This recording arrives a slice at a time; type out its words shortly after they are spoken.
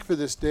for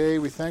this day.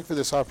 We thank for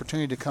this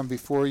opportunity to come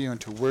before you and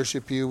to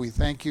worship you. We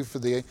thank you for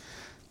the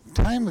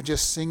time of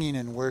just singing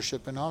and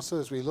worship, and also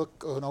as we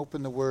look and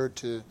open the Word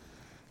to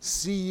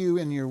see you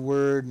in your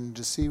Word and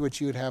to see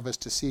what you would have us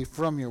to see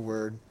from your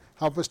Word.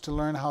 Help us to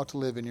learn how to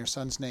live in your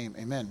Son's name.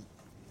 Amen.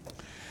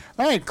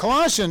 All right,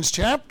 Colossians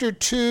chapter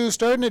 2,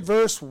 starting at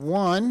verse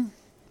 1.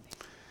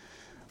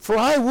 For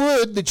I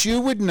would that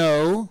you would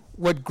know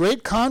what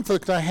great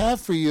conflict I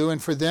have for you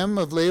and for them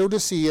of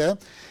Laodicea,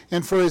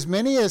 and for as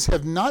many as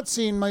have not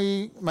seen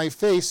my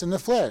face in the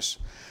flesh,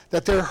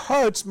 that their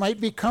hearts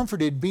might be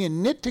comforted,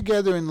 being knit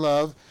together in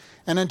love,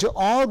 and unto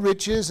all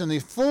riches and the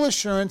full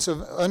assurance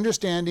of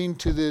understanding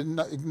to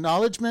the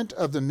acknowledgement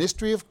of the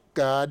mystery of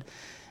God,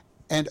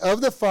 and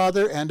of the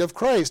Father and of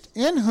Christ,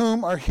 in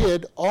whom are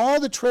hid all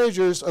the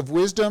treasures of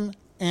wisdom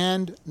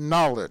and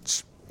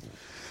knowledge.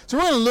 So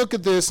we're going to look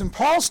at this, and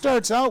Paul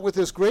starts out with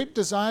this great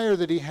desire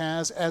that he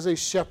has as a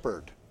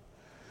shepherd.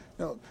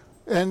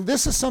 And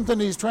this is something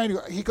he's trying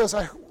to, he goes,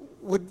 I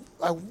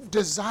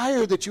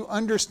desire that you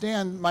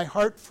understand my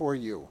heart for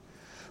you.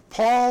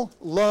 Paul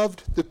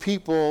loved the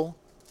people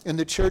in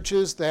the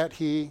churches that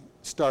he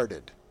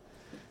started.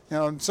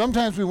 And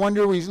sometimes we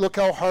wonder, we look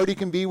how hard he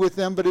can be with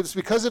them, but it's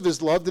because of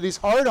his love that he's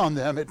hard on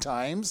them at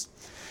times.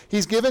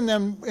 He's given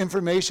them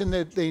information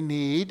that they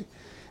need.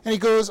 And he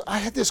goes, I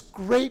have this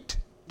great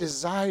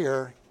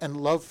desire and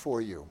love for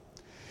you.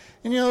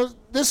 And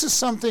this is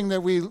something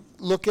that we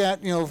look at,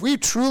 if we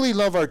truly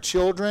love our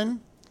children,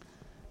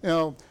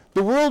 the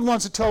world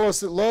wants to tell us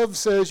that love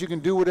says you can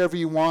do whatever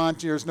you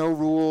want, there's no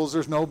rules,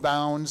 there's no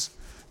bounds.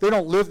 They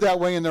don't live that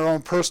way in their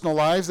own personal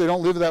lives, they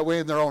don't live that way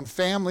in their own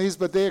families,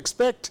 but they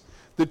expect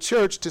the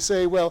church to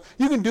say, well,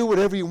 you can do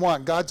whatever you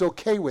want, God's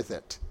okay with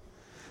it.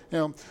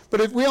 But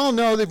if we all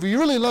know that if you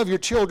really love your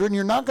children,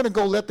 you're not going to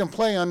go let them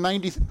play on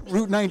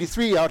Route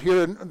 93 out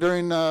here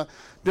during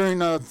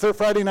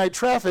Friday night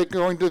traffic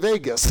going to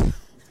Vegas.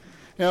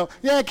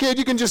 Yeah, kid,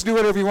 you can just do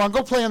whatever you want.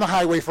 Go play on the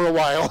highway for a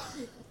while.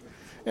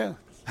 Yeah.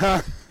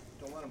 Don't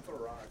let them throw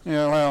rocks.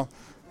 Yeah, well,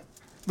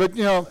 but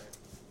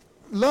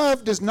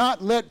love does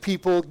not let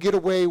people get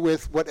away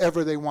with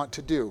whatever they want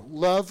to do.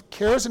 Love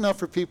cares enough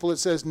for people that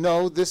says,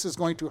 no, this is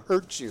going to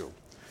hurt you.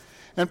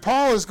 And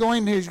Paul is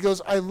going here, he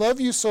goes, I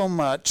love you so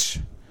much.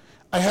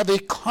 I have a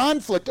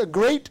conflict, a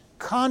great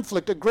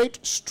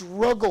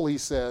struggle, he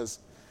says.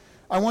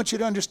 I want you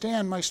to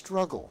understand my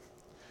struggle.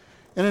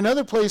 In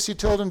another place, he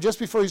told him just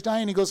before he's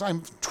dying, he goes,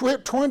 I'm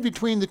torn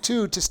between the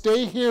two, to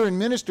stay here and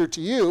minister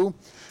to you,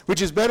 which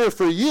is better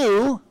for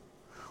you,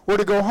 or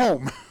to go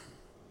home,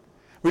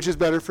 which is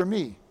better for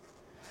me.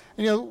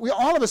 And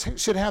all of us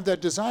should have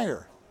that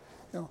desire.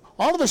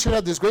 All of us should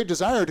have this great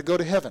desire to go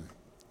to heaven.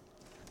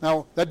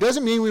 Now, that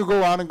doesn't mean we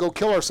go out and go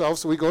kill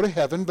ourselves so we go to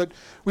heaven, but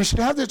we should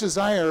have this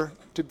desire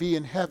to be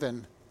in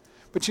heaven.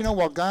 But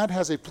while God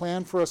has a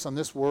plan for us on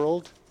this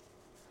world,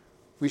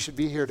 we should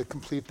be here to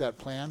complete that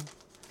plan.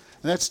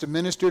 And that's to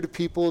minister to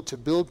people, to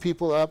build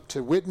people up,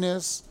 to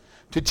witness,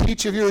 to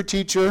teach if you're a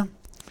teacher.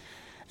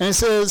 And it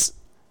says,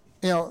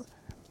 and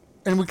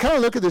we kind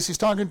of look at this, he's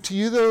talking to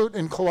you though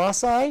in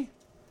Colossae,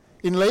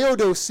 in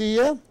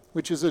Laodicea,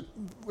 which is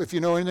if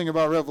you know anything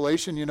about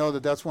Revelation, you know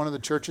that that's one of the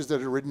churches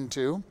that are written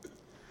to.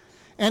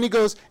 And he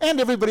goes, and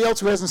everybody else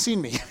who hasn't seen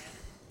me.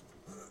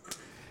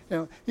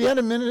 He had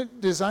a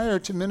desire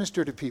to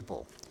minister to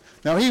people.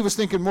 Now, he was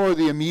thinking more of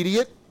the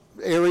immediate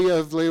area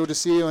of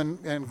Laodicea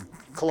and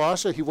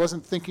Colossae. He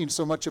wasn't thinking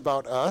so much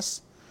about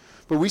us,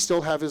 but we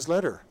still have his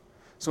letter.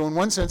 So in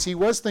one sense, he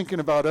was thinking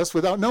about us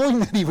without knowing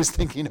that he was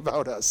thinking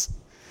about us.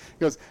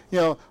 He goes,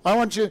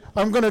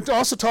 I'm going to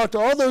also talk to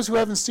all those who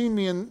haven't seen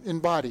me in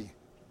body.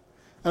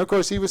 And of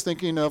course, he was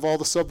thinking of all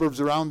the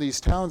suburbs around these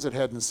towns that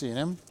hadn't seen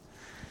him.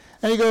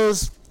 And he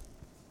goes,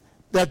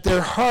 that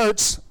their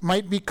hearts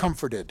might be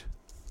comforted.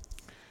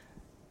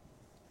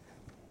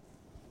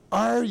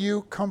 Are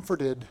you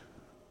comforted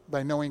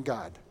by knowing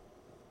God?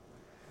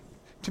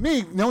 To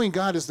me, knowing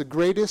God is the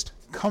greatest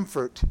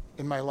comfort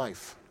in my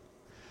life.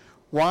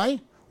 Why?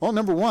 Well,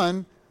 number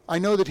one, I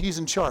know that he's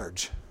in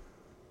charge.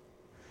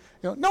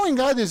 Knowing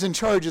God is in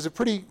charge is a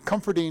pretty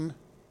comforting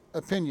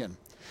opinion.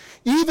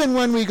 Even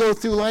when we go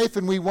through life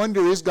and we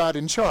wonder, is God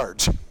in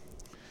charge?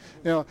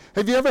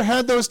 Have you ever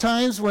had those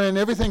times when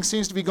everything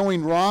seems to be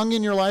going wrong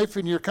in your life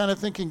and you're kind of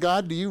thinking,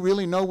 God, do you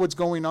really know what's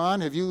going on?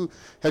 Have you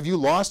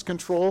lost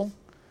control?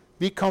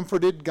 Be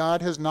comforted,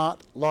 God has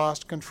not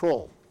lost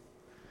control.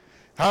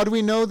 How do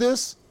we know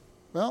this?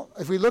 Well,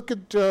 if we look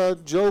at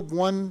Job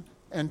 1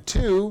 and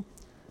 2,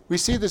 we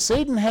see that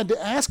Satan had to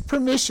ask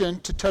permission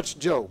to touch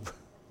Job.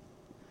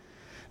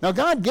 Now,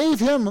 God gave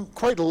him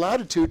quite a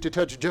latitude to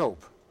touch Job.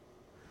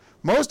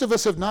 Most of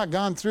us have not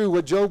gone through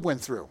what Job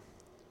went through.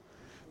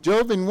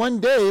 Job in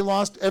one day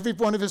lost every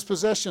one of his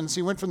possessions.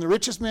 He went from the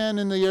richest man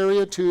in the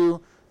area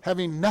to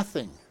having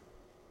nothing.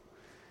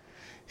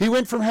 He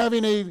went from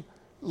having a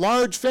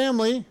large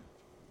family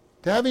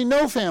to having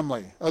no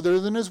family other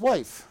than his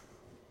wife.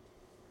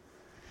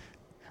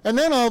 And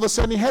then all of a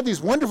sudden he had these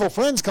wonderful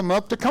friends come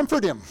up to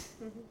comfort him.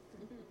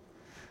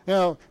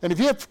 And if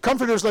you have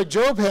comforters like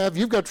Job have,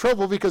 you've got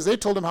trouble because they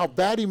told him how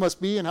bad he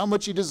must be and how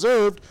much he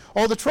deserved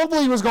all the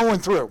trouble he was going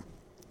through.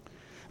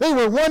 They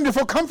were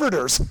wonderful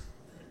comforters.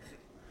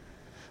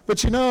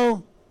 But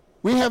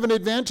we have an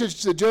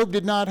advantage that Job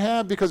did not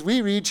have because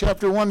we read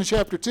chapter 1 and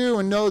chapter 2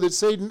 and know that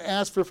Satan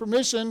asked for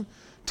permission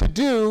to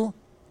do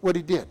what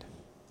he did.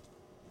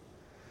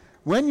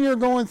 When you're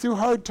going through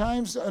hard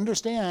times,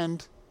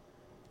 understand,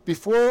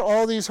 before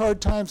all these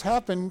hard times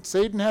happened,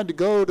 Satan had to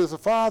go to the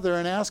Father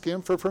and ask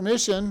him for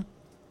permission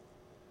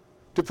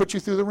to put you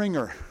through the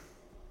ringer.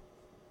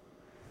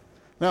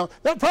 Now,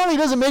 that probably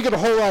doesn't make it a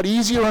whole lot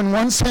easier in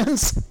one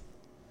sense,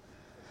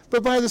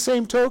 but by the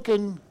same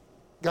token,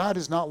 God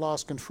has not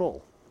lost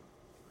control.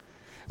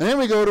 And then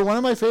we go to one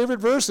of my favorite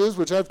verses,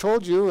 which I've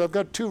told you, I've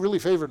got two really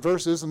favorite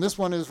verses, and this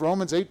one is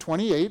Romans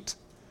 8:28.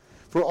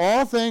 For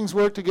all things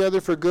work together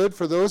for good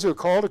for those who are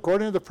called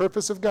according to the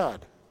purpose of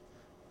God.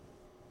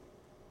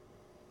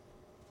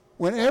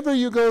 Whenever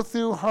you go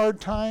through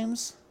hard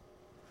times,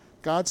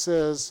 God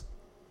says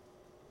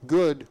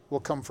good will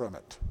come from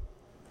it.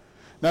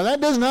 Now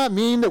that does not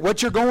mean that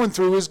what you're going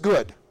through is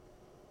good.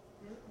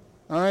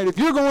 All right, if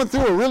you're going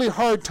through a really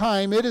hard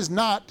time, it is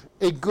not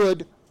a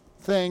good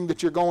thing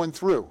that you're going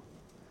through.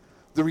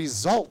 The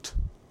result,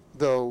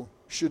 though,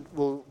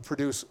 will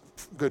produce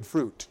good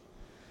fruit.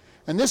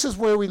 And this is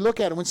where we look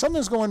at it. When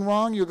something's going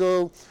wrong, you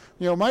go,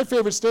 my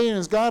favorite statement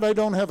is, God, I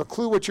don't have a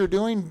clue what you're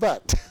doing,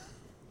 but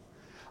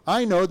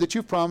I know that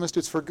you promised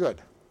it's for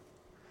good.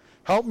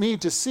 Help me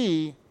to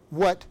see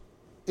what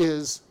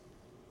is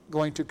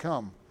going to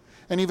come.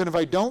 And even if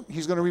I don't,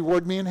 he's going to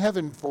reward me in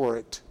heaven for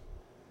it.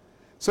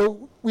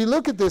 So we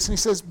look at this and he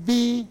says,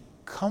 be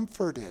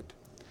comforted.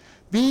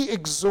 Be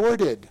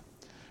exhorted.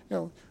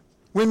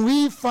 When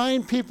we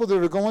find people that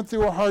are going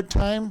through a hard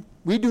time,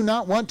 we do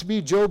not want to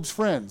be Job's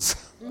friends.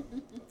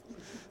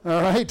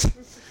 All right?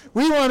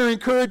 We want to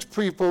encourage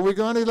people. We're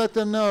going to let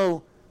them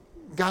know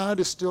God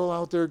is still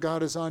out there.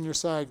 God is on your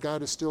side.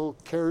 God is still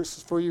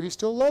cares for you. He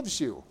still loves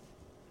you.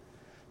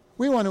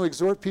 We want to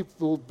exhort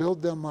people,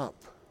 build them up.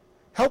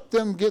 Help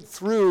them get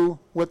through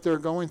what they're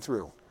going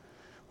through.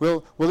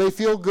 Will they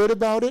feel good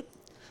about it?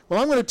 Well,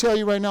 I'm going to tell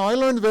you right now, I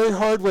learned the very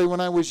hard way when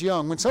I was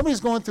young. When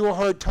somebody's going through a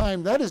hard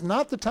time, that is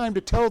not the time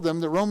to tell them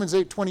that Romans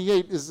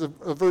 8:28 is a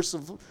verse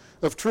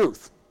of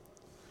truth.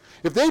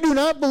 If they do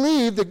not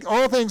believe that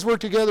all things work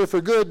together for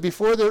good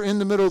before they're in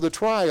the middle of the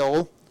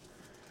trial,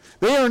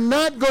 they are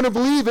not going to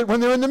believe it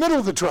when they're in the middle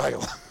of the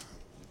trial.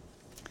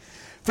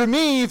 For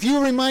me, if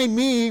you remind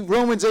me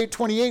Romans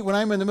 8:28 when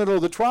I'm in the middle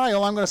of the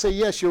trial, I'm going to say,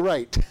 yes, you're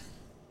right.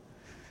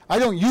 I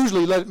don't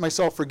usually let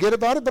myself forget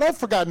about it, but I've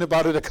forgotten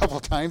about it a couple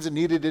of times and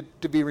needed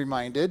it to be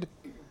reminded.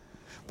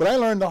 But I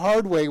learned the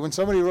hard way when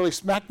somebody really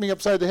smacked me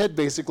upside the head,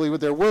 basically,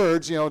 with their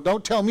words,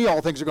 don't tell me all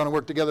things are going to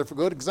work together for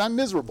good, because I'm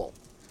miserable.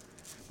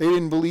 They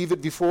didn't believe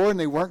it before, and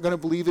they weren't going to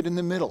believe it in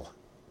the middle.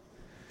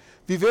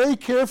 Be very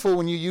careful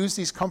when you use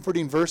these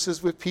comforting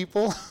verses with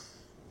people.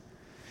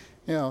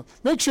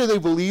 Make sure they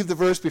believe the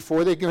verse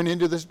before they go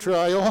into this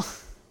trial.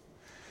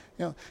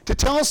 To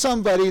tell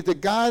somebody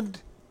that God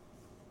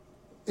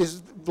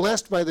is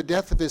blessed by the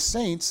death of his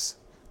saints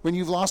when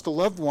you've lost a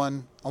loved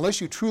one,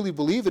 unless you truly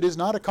believe it, is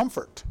not a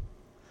comfort.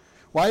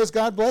 Why is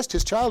God blessed?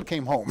 His child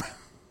came home.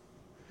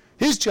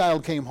 His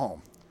child came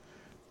home.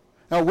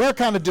 Now, we're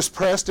kind of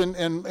depressed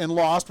and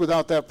lost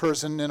without that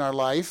person in our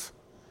life.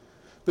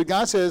 But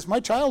God says, my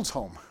child's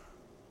home.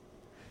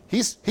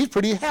 He's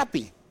pretty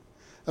happy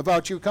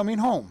about you coming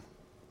home.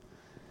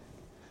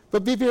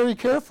 But be very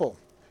careful.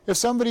 If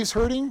somebody's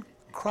hurting,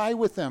 cry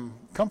with them,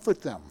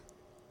 comfort them.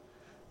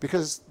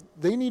 Because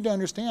they need to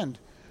understand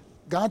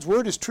God's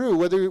word is true.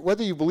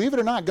 Whether you believe it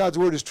or not, God's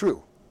word is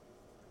true.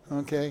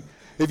 Okay?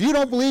 If you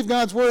don't believe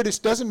God's word, it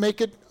doesn't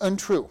make it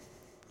untrue.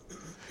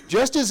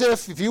 Just as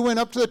if you went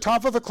up to the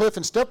top of a cliff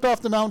and stepped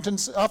off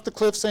the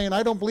cliff saying,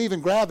 I don't believe in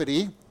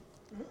gravity,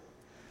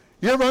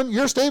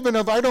 your statement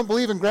of I don't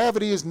believe in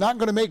gravity is not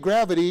going to make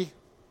gravity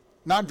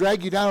not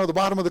drag you down to the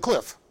bottom of the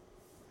cliff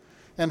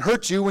and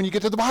hurt you when you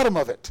get to the bottom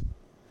of it.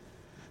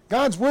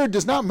 God's word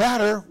does not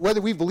matter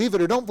whether we believe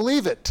it or don't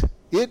believe it.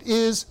 It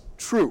is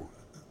true.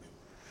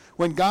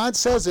 When God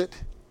says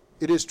it,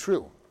 it is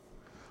true.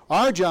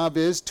 Our job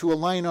is to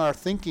align our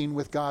thinking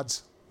with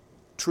God's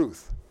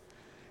truth.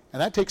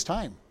 And that takes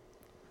time.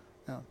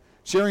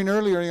 Sharing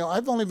earlier,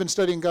 I've only been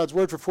studying God's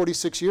word for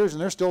 46 years,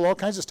 and there's still all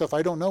kinds of stuff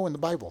I don't know in the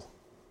Bible.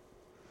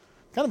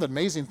 Kind of an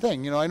amazing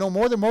thing. I know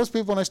more than most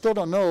people, and I still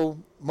don't know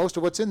most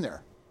of what's in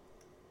there.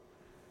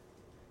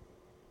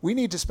 We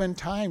need to spend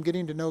time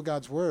getting to know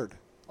God's word,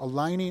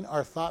 aligning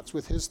our thoughts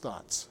with his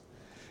thoughts.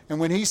 And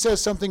when he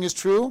says something is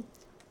true,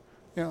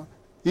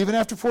 even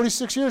after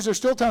 46 years, there's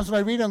still times when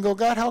I read it and go,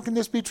 God, how can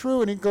this be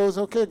true? And he goes,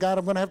 okay, God,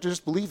 I'm going to have to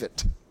just believe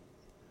it.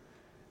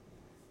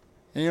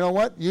 And you know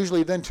what?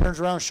 Usually it then turns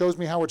around and shows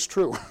me how it's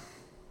true.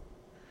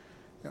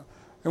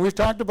 And we've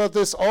talked about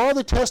this. All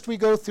the tests we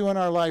go through in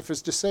our life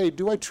is to say,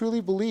 do I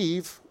truly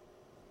believe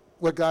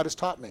what God has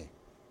taught me?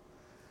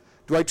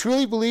 Do I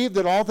truly believe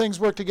that all things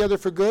work together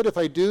for good? If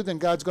I do, then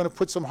God's going to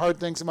put some hard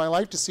things in my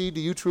life to see, do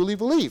you truly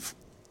believe?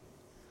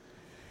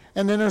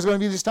 And then there's going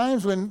to be these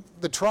times when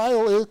the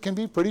trial can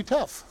be pretty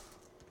tough.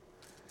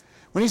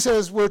 When he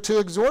says we're to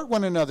exhort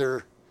one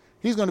another,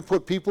 he's going to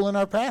put people in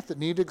our path that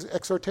need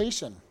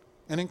exhortation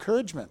and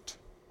encouragement.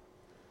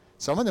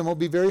 Some of them will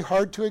be very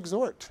hard to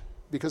exhort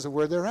because of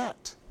where they're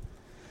at.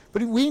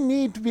 But we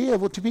need to be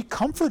able to be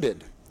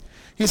comforted.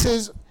 He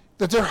says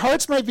that their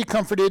hearts might be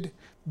comforted,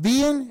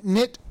 being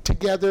knit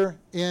together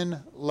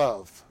in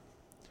love.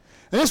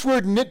 And this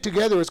word knit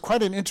together is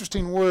quite an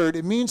interesting word.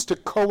 It means to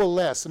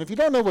coalesce. And if you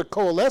don't know what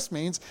coalesce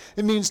means,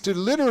 it means to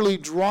literally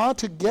draw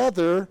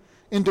together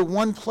into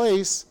one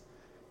place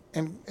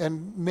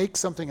and make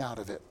something out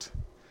of it.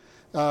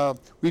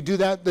 We do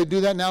that. They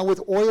do that now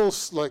with oil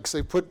slicks.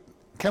 They put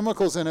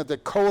chemicals in it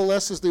that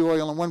coalesces the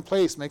oil in one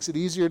place, makes it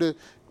easier to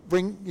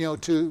bring,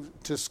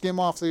 to skim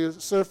off the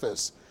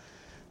surface.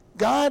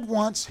 God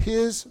wants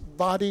his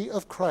body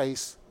of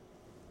Christ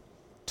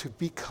to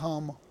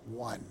become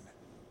one,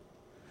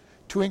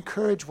 to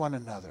encourage one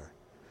another,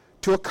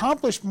 to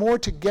accomplish more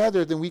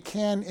together than we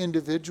can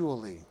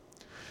individually,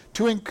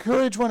 to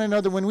encourage one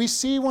another when we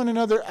see one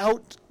another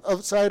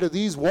outside of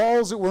these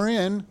walls that we're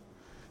in,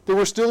 that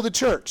we're still the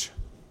church.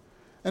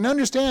 And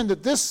understand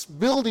that this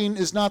building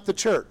is not the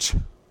church.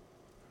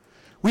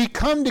 We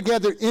come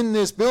together in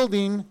this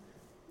building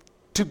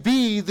to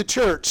be the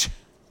church.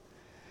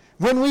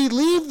 When we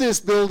leave this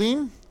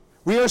building,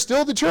 we are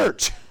still the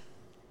church.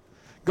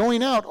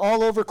 Going out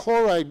all over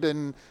Chloride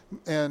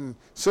and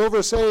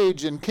Silver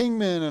Sage and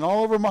Kingman and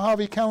all over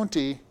Mojave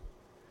County,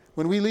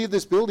 when we leave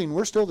this building,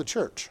 we're still the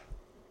church.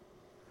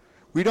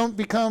 We don't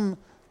become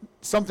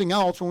something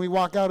else when we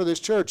walk out of this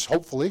church,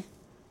 hopefully.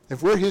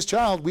 If we're his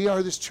child, we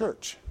are this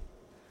church.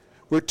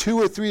 Where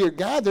 2 or 3 are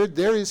gathered,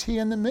 there is he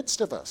in the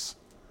midst of us.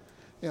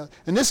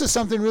 And this is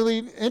something really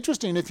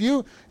interesting. If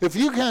you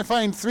can't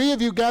find 3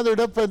 of you gathered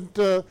up at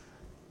the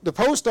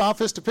post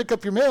office to pick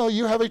up your mail,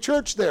 you have a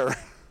church there.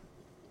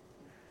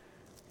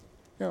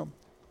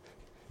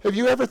 Have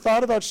you ever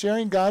thought about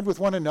sharing God with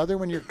one another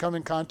when you come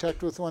in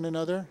contact with one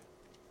another?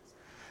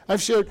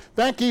 I've shared,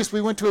 back east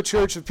we went to a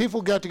church and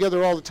people got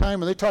together all the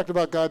time and they talked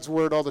about God's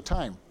word all the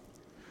time.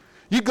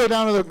 You'd go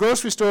down to the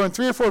grocery store and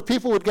 3 or 4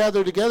 people would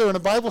gather together and a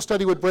Bible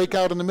study would break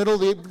out in the middle of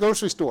the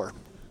grocery store.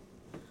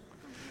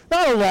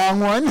 Not a long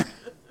one.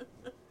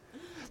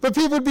 But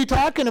people would be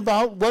talking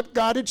about what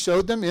God had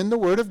showed them in the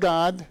Word of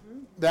God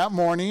that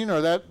morning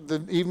or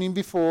the evening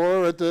before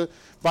or at the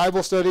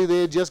Bible study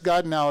they had just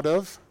gotten out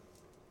of.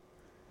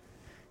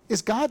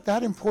 Is God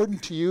that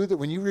important to you that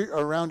when you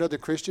are around other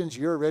Christians,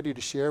 you're ready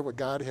to share what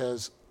God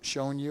has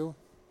shown you?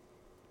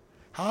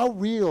 How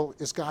real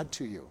is God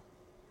to you?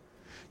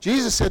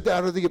 Jesus said that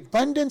out of the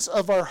abundance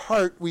of our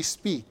heart we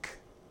speak.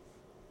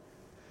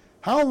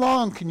 How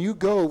long can you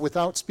go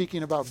without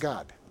speaking about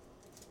God?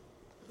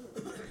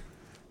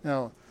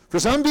 Now, for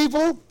some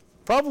people,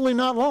 probably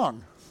not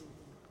long.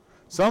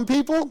 Some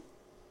people,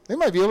 they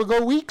might be able to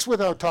go weeks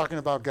without talking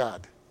about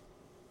God.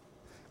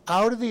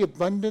 Out of the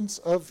abundance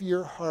of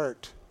your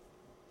heart,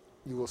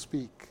 you will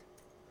speak.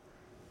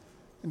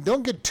 And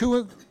don't get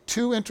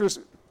too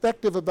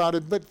introspective about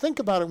it, but think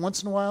about it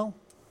once in a while.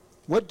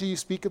 What do you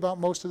speak about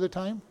most of the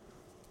time?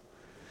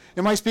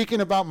 Am I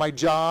speaking about my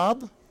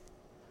job,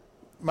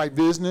 my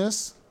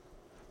business,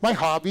 my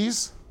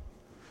hobbies,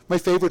 my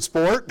favorite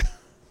sport?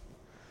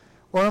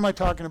 Or am I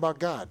talking about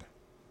God?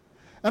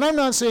 And I'm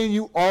not saying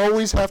you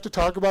always have to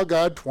talk about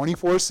God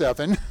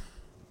 24/7.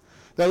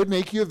 That would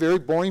make you a very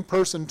boring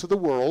person to the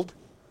world.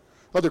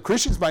 Other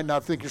Christians might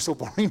not think you're so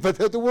boring, but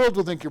the world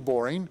will think you're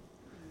boring.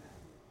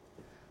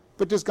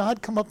 But does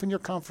God come up in your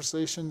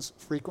conversations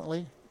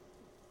frequently?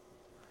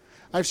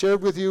 I've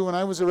shared with you when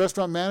I was a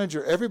restaurant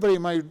manager, everybody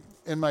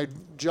in my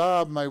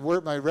job, my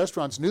work, my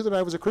restaurants knew that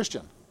I was a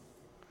Christian.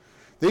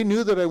 They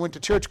knew that I went to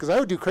church because I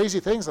would do crazy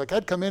things like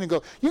I'd come in and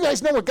go, "You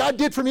guys know what God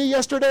did for me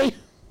yesterday?"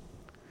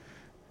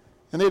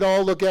 And they'd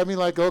all look at me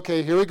like,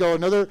 "Okay, here we go,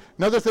 another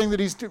thing that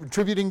he's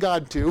attributing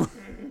God to."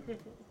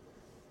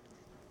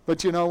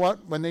 But you know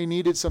what? When they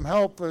needed some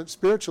help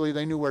spiritually,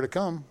 they knew where to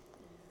come.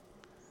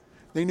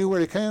 They knew where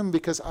to come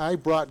because I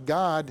brought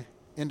God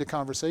into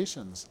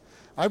conversations.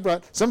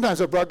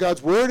 Sometimes I brought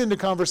God's word into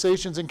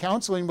conversations and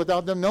counseling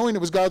without them knowing it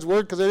was God's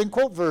word because I didn't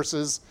quote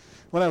verses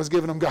when I was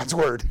giving them God's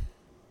word.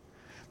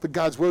 But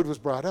God's word was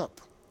brought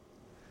up.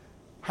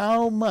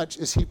 How much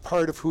is he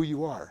part of who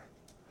you are?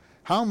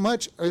 How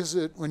much is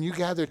it when you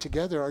gather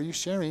together, are you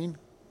sharing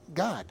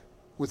God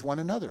with one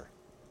another?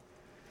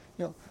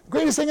 The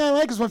greatest thing I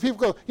like is when people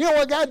go, "You know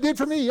what God did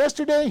for me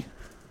yesterday?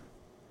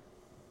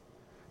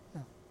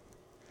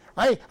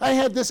 I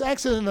had this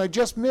accident I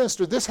just missed,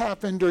 or this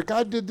happened, or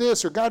God did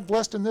this, or God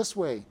blessed in this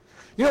way.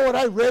 You know what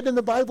I read in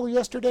the Bible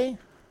yesterday?"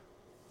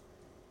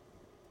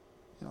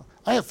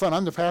 I have fun.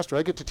 I'm the pastor.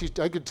 I get to teach.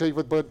 I get to tell you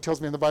what God tells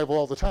me in the Bible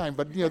all the time.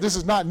 But this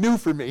is not new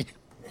for me.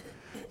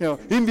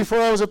 Even before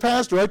I was a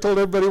pastor, I told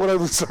everybody what I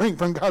was learning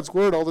from God's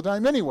word all the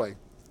time anyway.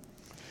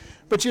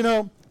 But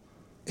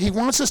he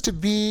wants us to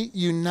be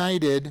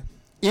united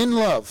in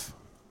love.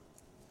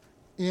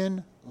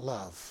 In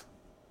love.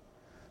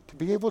 To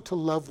be able to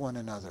love one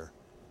another.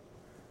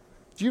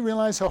 Do you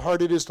realize how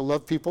hard it is to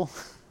love people?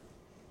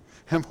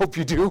 I hope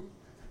you do.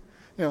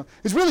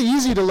 It's really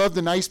easy to love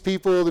the nice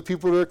people, the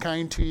people that are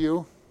kind to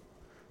you.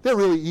 They're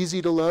really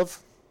easy to love.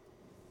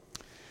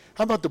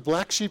 How about the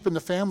black sheep in the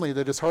family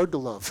that is hard to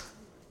love?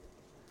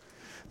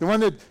 The one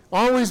that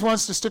always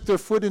wants to stick their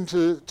foot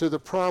into the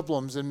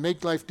problems and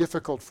make life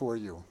difficult for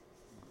you.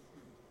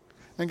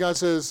 And God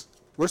says,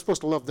 we're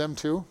supposed to love them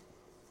too.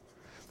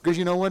 Because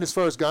you know what? As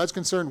far as God's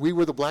concerned, we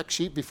were the black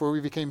sheep before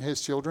we became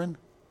his children.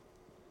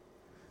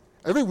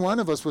 Every one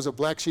of us was a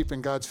black sheep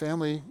in God's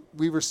family.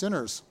 We were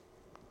sinners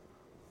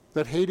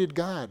that hated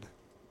God.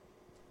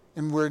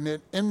 And we're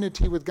in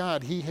enmity with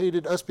God. He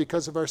hated us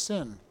because of our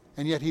sin.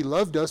 And yet he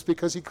loved us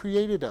because he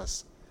created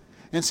us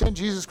and sent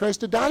Jesus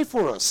Christ to die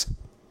for us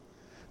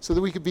so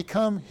that we could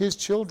become his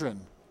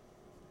children.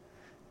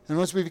 And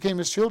once we became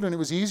his children, it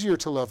was easier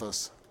to love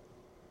us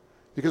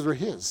because we're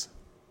his.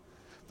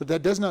 But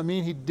that does not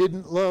mean he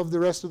didn't love the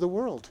rest of the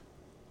world.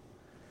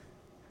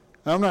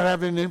 Now, I'm not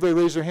having anybody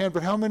raise their hand,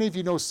 but how many of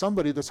you know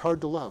somebody that's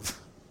hard to love?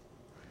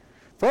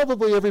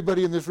 Probably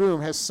everybody in this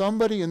room has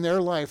somebody in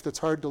their life that's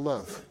hard to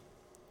love.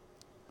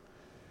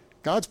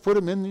 God's put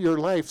them in your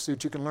life so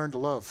that you can learn to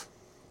love.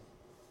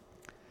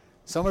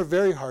 Some are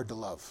very hard to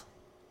love.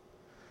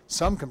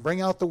 Some can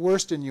bring out the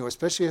worst in you,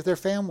 especially if they're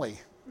family.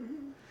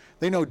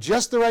 They know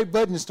just the right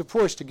buttons to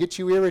push to get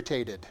you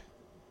irritated.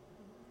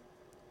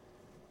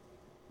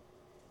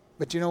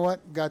 But you know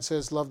what? God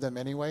says love them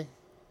anyway.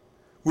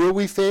 Will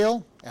we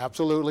fail?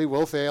 Absolutely,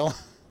 we'll fail.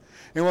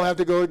 And we'll have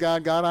to go to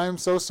God. God, I'm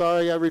so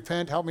sorry. I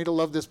repent. Help me to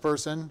love this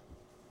person.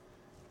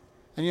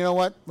 And you know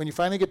what? When you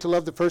finally get to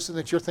love the person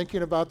that you're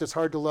thinking about that's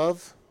hard to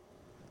love,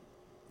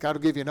 God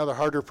will give you another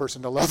harder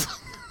person to love.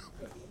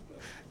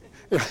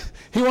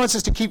 He wants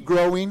us to keep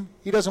growing.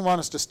 He doesn't want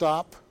us to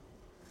stop.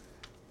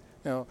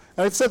 And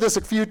I've said this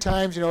a few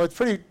times. It's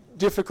pretty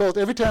difficult.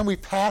 Every time we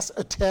pass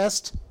a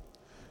test,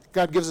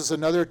 God gives us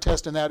another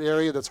test in that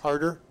area that's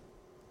harder.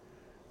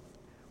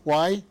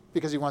 Why?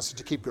 Because he wants us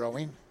to keep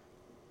growing.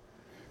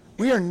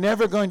 We are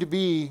never going to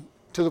be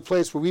to the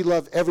place where we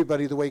love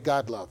everybody the way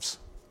God loves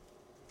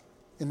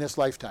in this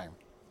lifetime.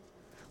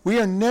 We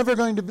are never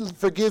going to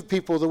forgive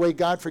people the way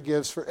God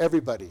forgives for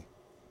everybody.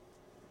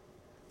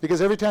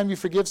 Because every time you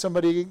forgive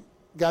somebody,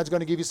 God's going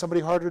to give you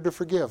somebody harder to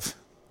forgive.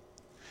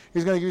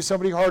 He's going to give you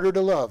somebody harder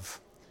to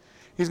love.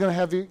 He's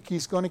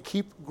going to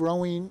keep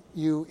growing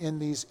you in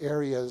these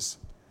areas.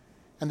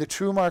 And the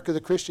true mark of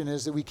the Christian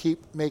is that we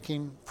keep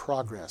making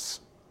progress.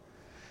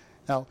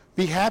 Now,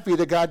 be happy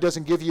that God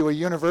doesn't give you a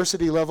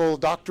university-level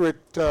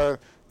doctorate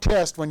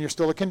test when you're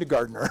still a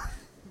kindergartner.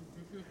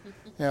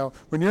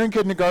 When you're in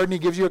kindergarten, he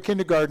gives you a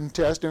kindergarten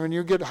test, and when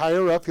you get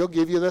higher up, he'll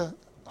give you the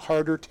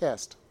harder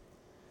test.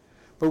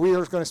 But we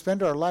are going to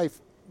spend our life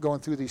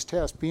going through these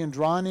tests, being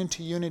drawn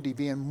into unity,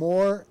 being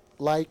more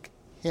like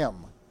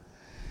him.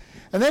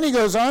 And then he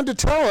goes on to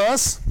tell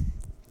us,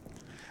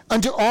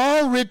 unto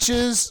all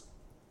riches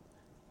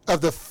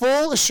of the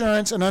full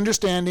assurance and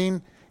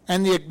understanding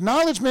and the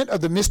acknowledgement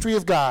of the mystery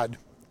of God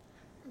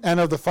and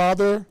of the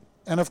Father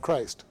and of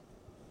Christ.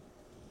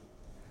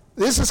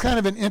 This is kind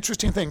of an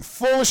interesting thing.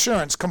 Full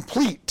assurance,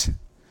 complete,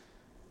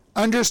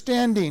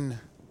 understanding,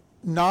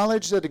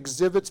 knowledge that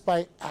exhibits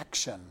by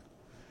action.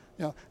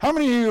 How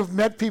many of you have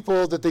met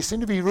people that they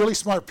seem to be really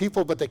smart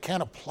people, but they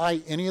can't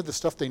apply any of the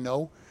stuff they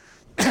know?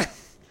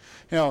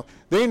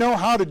 They know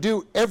how to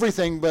do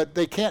everything, but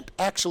they can't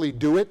actually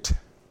do it.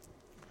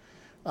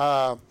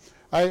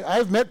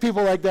 I've met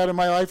people like that in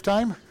my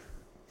lifetime.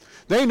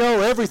 They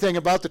know everything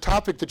about the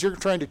topic that you're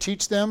trying to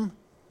teach them,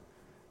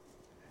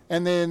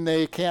 and then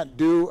they can't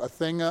do a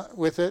thing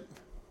with it.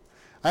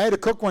 I had a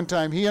cook one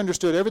time. He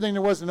understood everything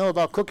there was to know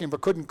about cooking,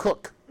 but couldn't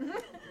cook.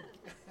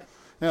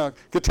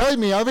 Could tell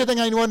me everything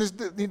I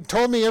wanted. He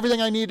told me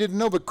everything I needed to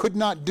know, but could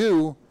not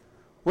do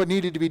what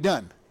needed to be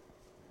done.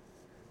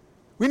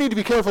 We need to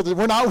be careful that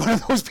we're not one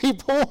of those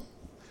people.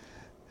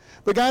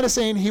 But God is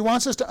saying he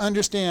wants us to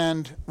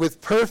understand with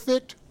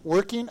perfect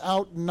working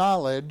out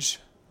knowledge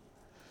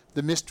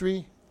the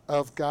mystery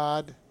of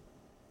God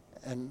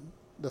and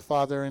the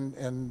Father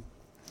and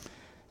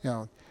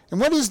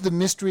what is the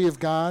mystery of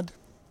God?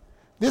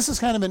 This is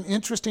kind of an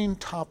interesting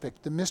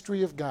topic, the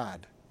mystery of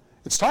God.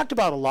 It's talked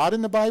about a lot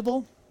in the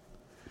Bible,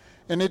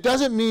 and it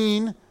doesn't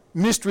mean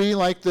mystery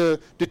like the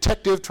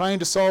detective trying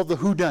to solve the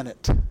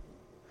whodunit.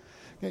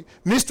 Okay?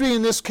 Mystery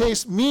in this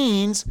case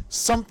means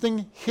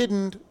something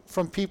hidden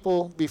from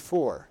people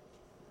before.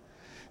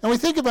 And we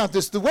think about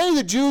this. The way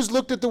the Jews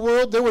looked at the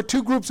world, there were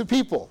two groups of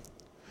people.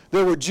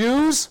 There were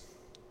Jews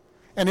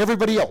and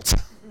everybody else.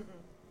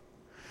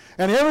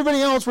 And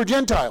everybody else were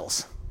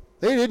Gentiles.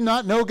 They did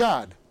not know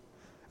God,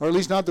 or at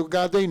least not the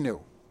God they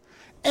knew.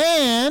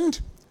 And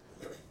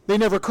they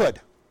never could.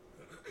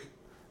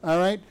 All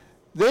right?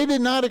 They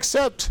did not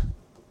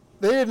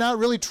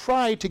really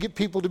try to get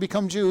people to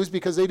become Jews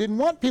because they didn't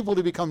want people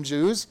to become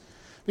Jews,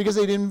 because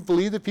they didn't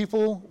believe that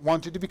people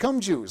wanted to become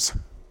Jews.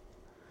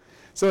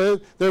 So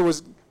there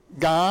was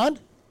God,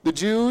 the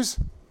Jews,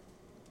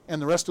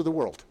 and the rest of the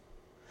world.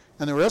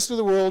 And the rest of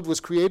the world was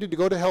created to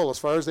go to hell as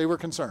far as they were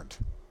concerned.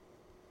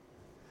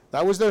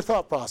 That was their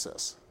thought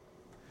process.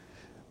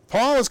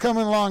 Paul is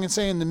coming along and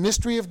saying the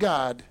mystery of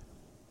God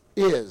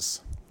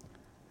is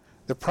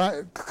a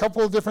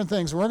couple of different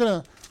things. We're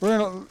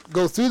gonna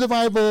go through the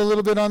Bible a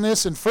little bit on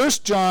this. In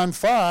 1 John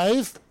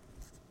 5,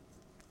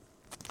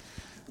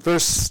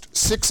 verse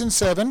 6 and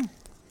 7,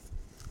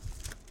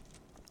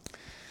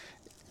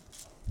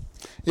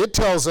 it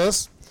tells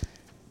us,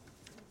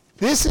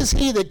 "This is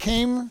he that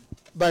came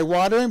by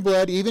water and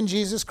blood, even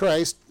Jesus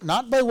Christ,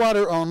 not by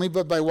water only,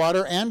 but by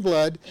water and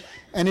blood.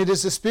 And it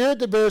is the Spirit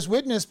that bears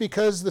witness,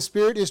 because the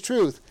Spirit is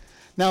truth."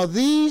 Now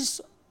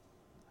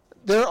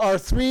there are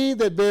three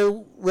that bear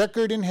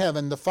record in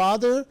heaven: the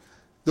Father,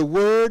 the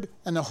Word,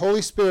 and the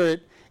Holy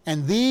Spirit.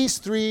 And these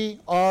three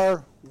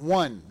are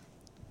one.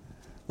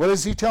 What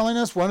is he telling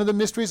us? One of the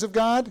mysteries of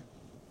God?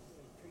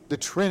 The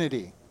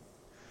Trinity.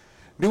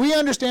 Do we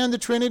understand the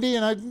Trinity?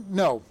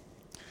 No.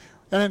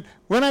 And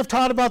when I've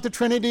taught about the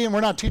Trinity, and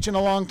we're not teaching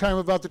a long time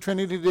about the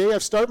Trinity today,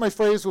 I've started my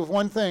phrase with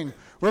one thing.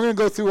 We're going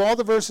to go through all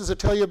the verses that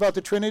tell you about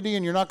the Trinity,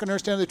 and you're not going to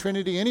understand the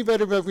Trinity any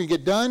better if we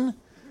get done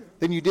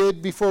than you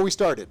did before we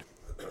started.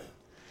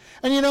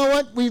 And you know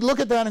what? We look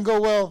at that and go,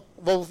 well,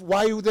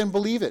 why then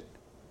believe it?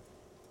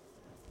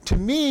 To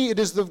me, it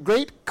is the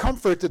great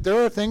comfort that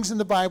there are things in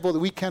the Bible that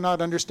we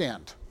cannot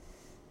understand.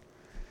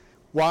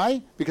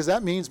 Why? Because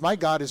that means my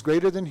God is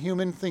greater than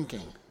human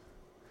thinking.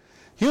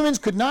 Humans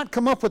could not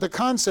come up with a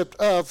concept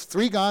of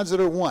three gods that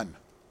are one.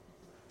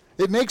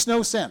 It makes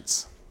no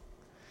sense.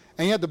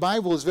 And yet the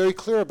Bible is very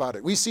clear about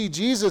it. We see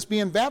Jesus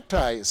being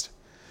baptized,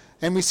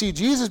 and we see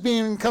Jesus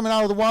coming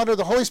out of the water,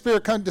 the Holy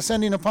Spirit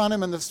descending upon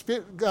him, and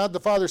God the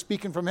Father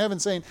speaking from heaven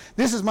saying,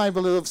 "This is my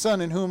beloved Son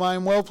in whom I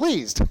am well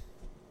pleased."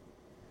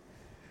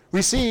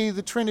 We see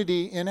the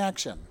Trinity in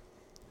action.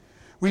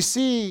 We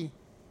see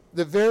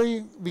the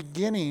very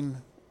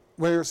beginning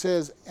where it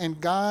says, "And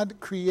God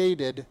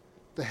created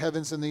the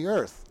heavens and the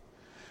earth."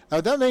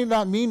 Now that may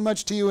not mean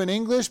much to you in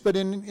English, but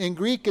in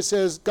Greek it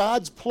says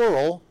God's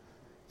plural,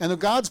 and the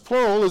God's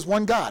plural is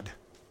one God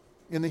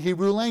in the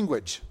Hebrew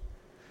language.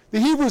 The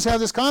Hebrews have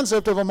this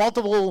concept of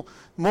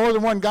more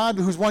than one God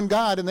who's one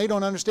God, and they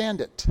don't understand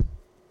it.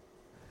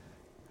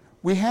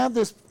 We have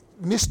this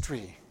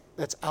mystery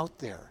that's out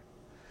there.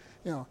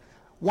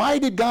 Why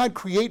did God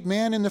create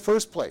man in the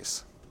first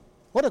place?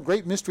 What a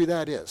great mystery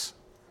that is.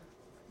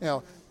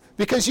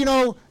 Because,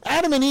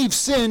 Adam and Eve's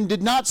sin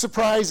did not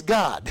surprise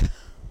God.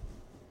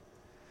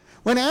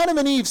 When Adam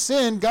and Eve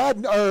sinned,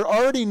 God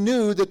already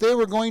knew that they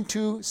were going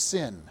to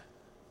sin.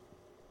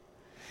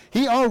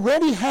 He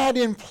already had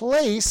in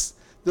place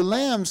the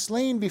lamb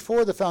slain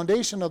before the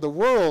foundation of the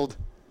world.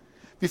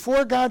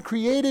 Before God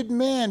created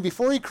man,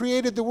 before he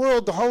created the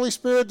world, the Holy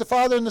Spirit, the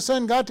Father, and the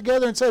Son got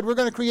together and said, "We're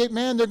going to create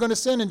man, they're going to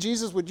sin, and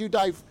Jesus, would you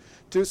die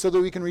too so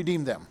that we can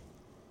redeem them?"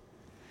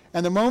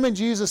 And the moment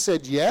Jesus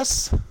said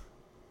yes,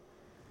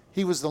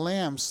 he was the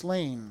lamb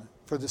slain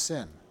for the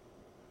sin.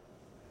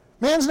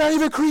 Man's not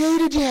even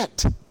created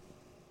yet.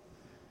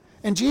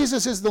 And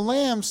Jesus is the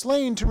lamb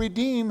slain to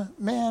redeem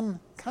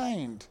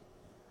mankind.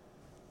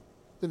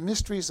 The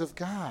mysteries of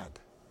God.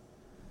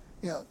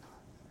 And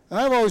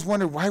I've always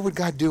wondered, why would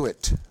God do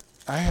it?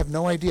 I have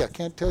no idea. I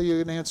can't tell you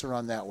an answer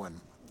on that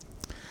one.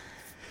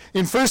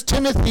 In 1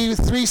 Timothy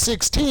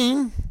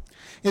 3:16,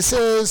 it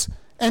says,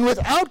 "And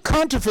without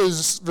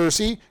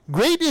controversy,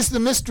 great is the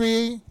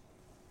mystery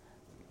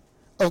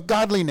of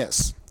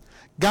godliness.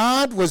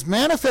 God was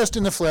manifest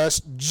in the flesh,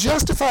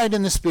 justified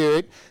in the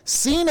Spirit,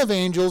 seen of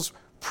angels,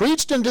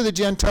 preached unto the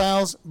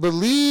Gentiles,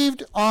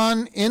 believed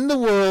on in the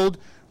world,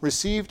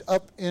 received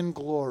up in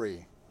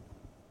glory."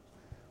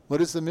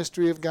 What is the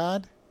mystery of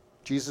God?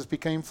 Jesus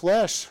became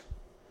flesh,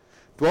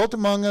 dwelt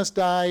among us,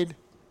 died,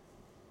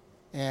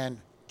 and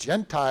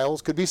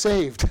Gentiles could be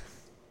saved.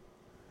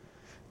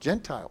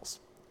 Gentiles.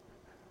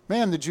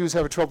 Man, the Jews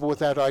have trouble with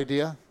that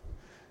idea.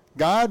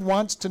 God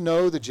wants to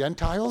know the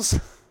Gentiles.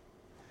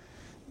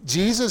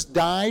 Jesus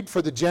died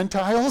for the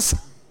Gentiles,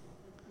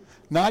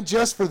 not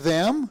just for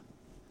them.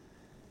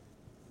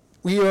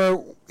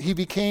 He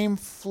became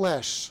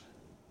flesh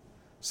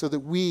so that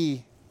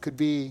we could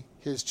be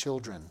his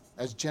children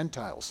as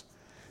Gentiles.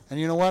 And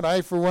you know what?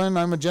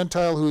 I'm a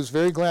Gentile who's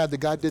very glad that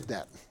God did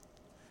that.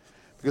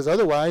 Because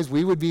otherwise,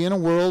 we would be in a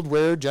world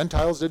where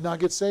Gentiles did not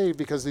get saved,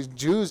 because the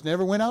Jews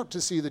never went out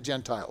to see the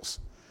Gentiles.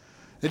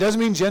 It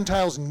doesn't mean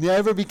Gentiles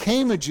never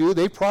became a Jew.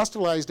 They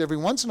proselytized every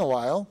once in a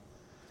while.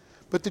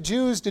 But the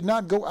Jews did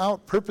not go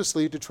out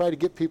purposely to try to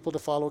get people to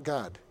follow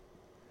God.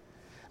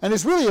 And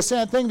it's really a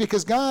sad thing,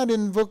 because God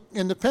in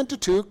the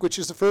Pentateuch, which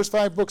is the first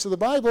 5 books of the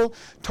Bible,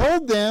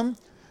 told them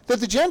that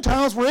the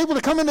Gentiles were able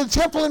to come into the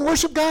temple and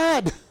worship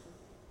God.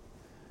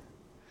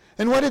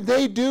 And what did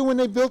they do when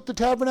they built the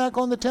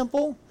tabernacle and the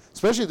temple?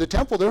 Especially the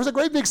temple. There was a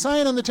great big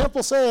sign on the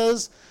temple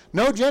says,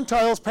 "No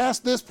Gentiles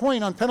past this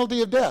point on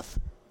penalty of death."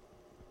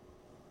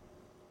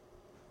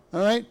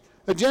 All right?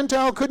 A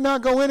Gentile could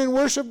not go in and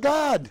worship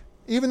God,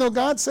 even though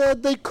God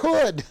said they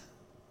could.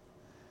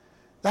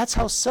 That's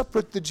how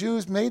separate the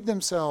Jews made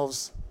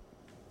themselves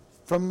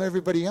from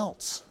everybody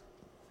else.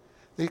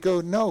 They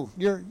go, "No,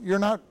 you're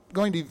not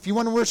going to. If you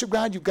want to worship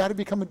God, you've got to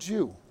become a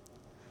Jew."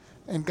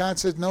 And God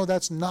said, "No,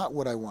 that's not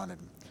what I wanted."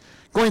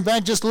 Going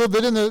back just a little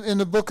bit in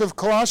the book of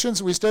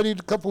Colossians, we studied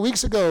a couple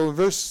weeks ago,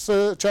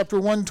 chapter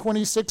 1,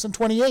 26 and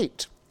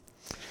 28.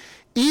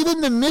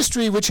 Even the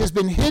mystery which has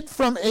been hid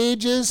from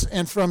ages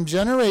and from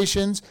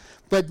generations,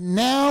 but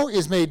now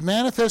is made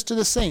manifest to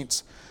the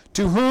saints,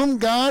 to whom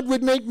God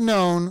would make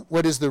known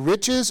what is the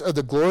riches of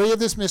the glory of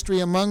this mystery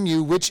among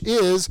you, which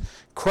is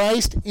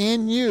Christ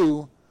in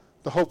you,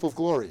 the hope of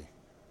glory.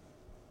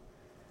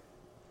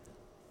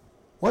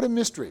 What a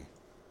mystery.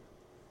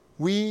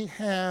 We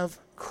have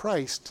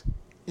Christ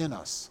in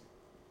us,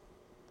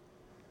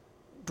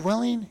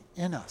 dwelling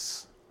in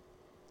us.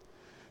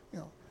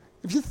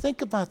 If you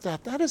think about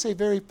that, that is a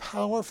very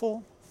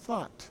powerful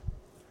thought.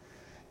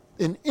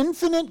 An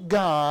infinite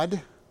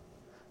God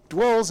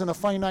dwells in a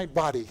finite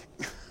body.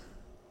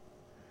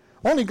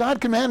 Only God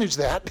can manage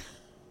that.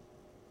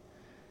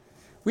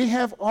 We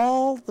have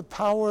all the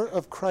power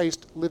of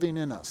Christ living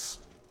in us.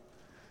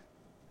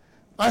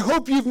 I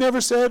hope you've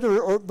never said,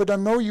 but I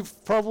know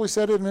you've probably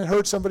said it and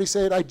heard somebody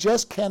say it, I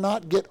just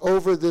cannot get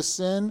over this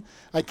sin.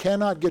 I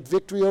cannot get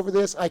victory over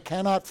this. I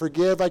cannot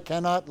forgive. I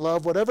cannot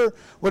love.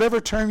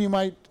 Whatever term you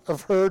might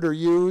have heard or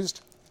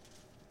used,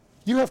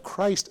 you have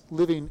Christ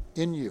living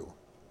in you.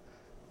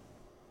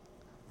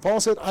 Paul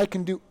said, I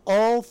can do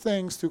all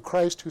things through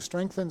Christ who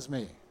strengthens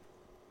me.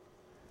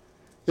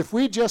 If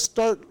we just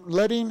start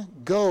letting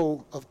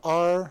go of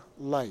our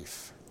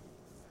life.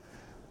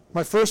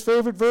 My first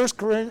favorite verse,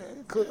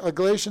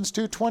 Galatians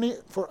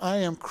 2:20, for I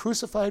am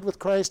crucified with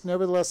Christ,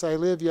 nevertheless I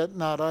live, yet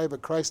not I,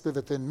 but Christ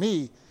liveth in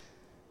me.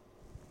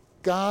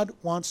 God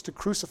wants to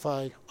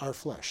crucify our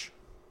flesh.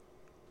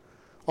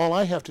 All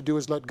I have to do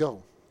is let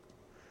go.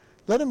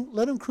 Let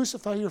him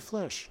crucify your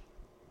flesh.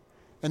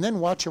 And then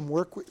watch him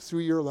work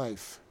through your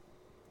life.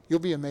 You'll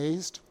be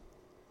amazed.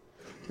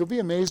 You'll be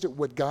amazed at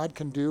what God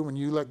can do when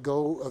you let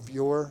go of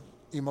your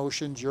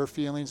emotions, your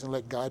feelings, and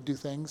let God do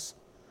things.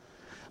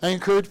 I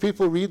encourage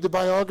people to read the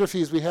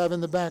biographies we have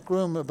in the back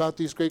room about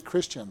these great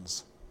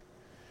Christians.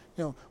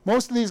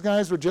 Most of these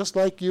guys were just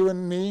like you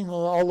and me.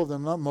 Well, all of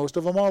them, not most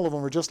of them, all of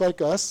them were just like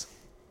us.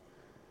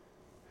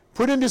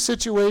 Put into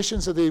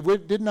situations that they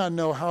did not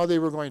know how they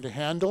were going to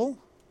handle,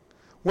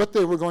 what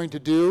they were going to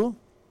do,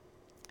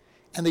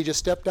 and they just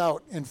stepped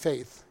out in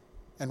faith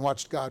and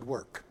watched God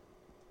work.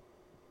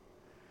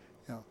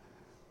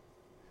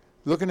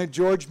 Looking at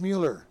George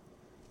Mueller,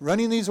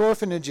 running these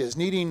orphanages,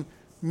 needing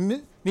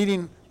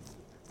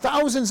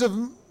thousands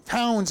of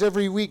pounds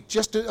every week,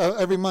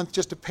 every month,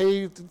 just to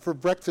pay for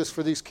breakfast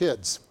for these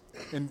kids,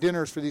 and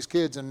dinners for these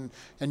kids, and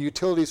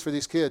utilities for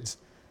these kids,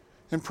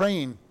 and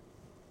praying.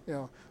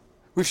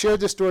 We've shared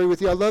this story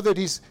with you. I love it.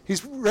 He's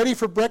ready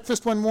for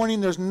breakfast one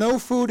morning. There's no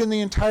food in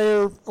the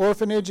entire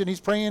orphanage, and he's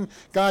praying,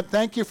 God,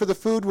 thank you for the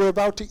food we're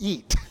about to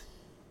eat.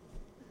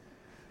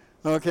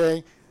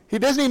 Okay? He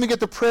doesn't even get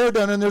the prayer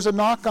done, and there's a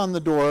knock on the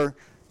door,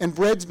 and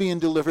bread's being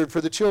delivered for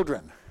the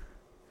children.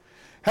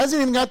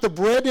 Hasn't even got the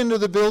bread into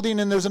the building,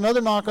 and there's another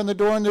knock on the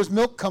door, and there's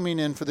milk coming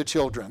in for the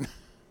children.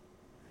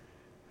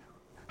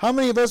 How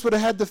many of us would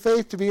have had the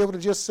faith to be able to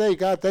just say,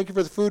 God, thank you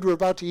for the food we're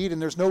about to eat,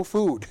 and there's no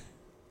food?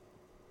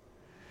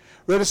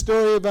 Read a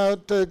story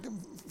about an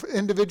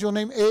individual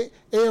named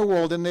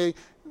Airwold, and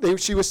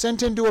she was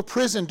sent into a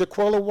prison to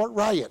quell a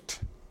riot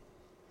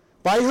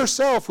by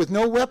herself with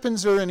no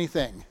weapons or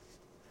anything.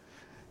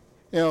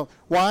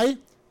 Why?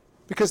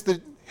 Because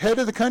the head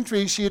of the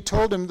country, she had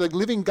told him the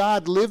living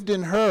God lived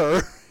in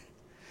her,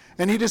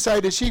 and he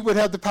decided she would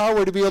have the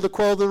power to be able to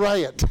quell the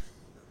riot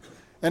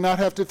and not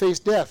have to face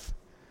death.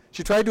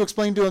 She tried to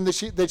explain to him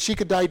that she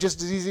could die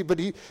just as easy, but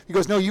he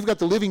goes, no, you've got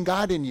the living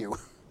God in you.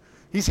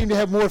 He seemed to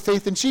have more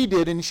faith than she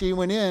did, and she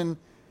went in,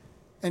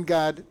 and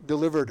God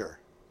delivered her.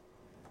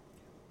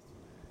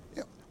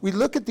 We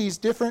look at these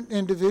different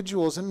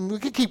individuals, and we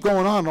could keep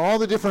going on, all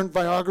the different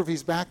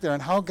biographies back there,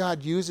 and how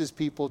God uses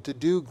people to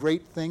do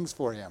great things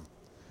for him.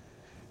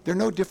 They're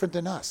no different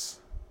than us.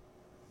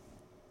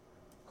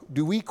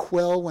 Do we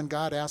quell when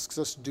God asks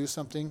us to do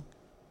something?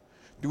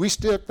 Do we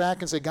step back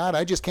and say, God,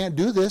 I just can't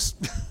do this.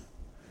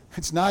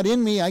 It's not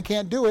in me. I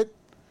can't do it.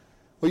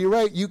 Well, you're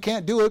right. You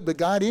can't do it, but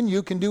God in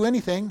you can do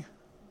anything.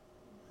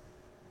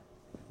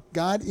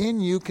 God in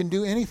you can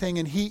do anything,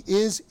 and he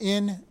is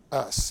in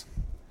us.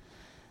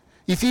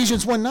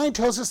 Ephesians 1:9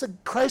 tells us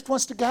that Christ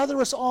wants to gather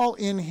us all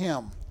in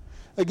him.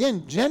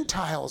 Again,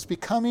 Gentiles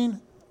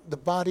becoming the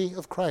body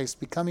of Christ,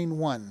 becoming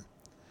one.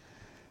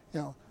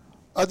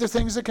 Other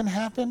things that can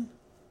happen,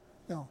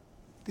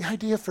 the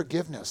idea of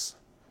forgiveness.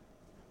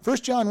 1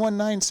 John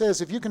 1:9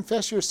 says, if you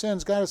confess your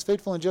sins, God is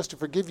faithful and just to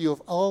forgive you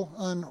of all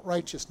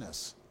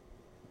unrighteousness.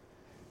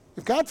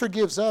 If God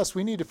forgives us,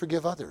 we need to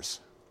forgive others.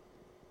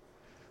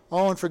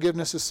 And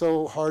forgiveness is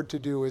so hard to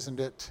do, isn't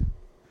it?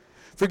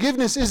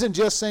 Forgiveness isn't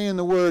just saying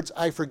the words,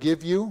 I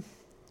forgive you.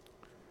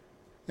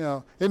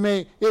 It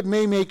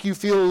may make you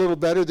feel a little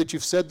better that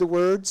you've said the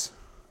words.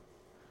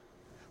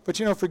 But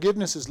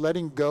forgiveness is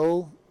letting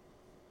go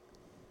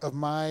of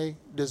my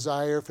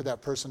desire for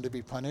that person to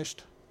be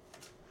punished.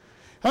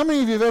 How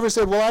many of you have ever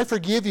said, well, I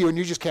forgive you, and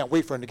you just can't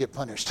wait for him to get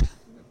punished?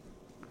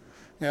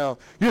 You're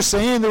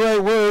saying the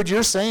right words,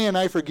 you're saying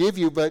I forgive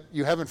you, but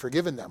you haven't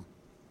forgiven them.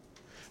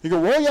 You go,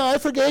 well, yeah, I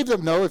forgave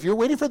them. No, if you're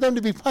waiting for them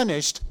to be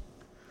punished,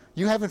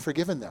 you haven't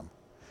forgiven them.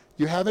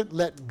 You haven't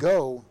let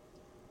go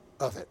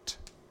of it.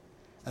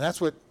 And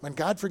that's what, when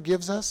God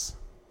forgives us,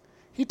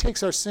 he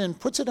takes our sin,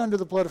 puts it under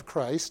the blood of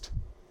Christ,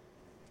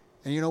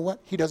 and you know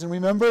what? He doesn't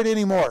remember it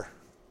anymore.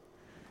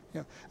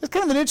 It's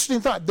kind of an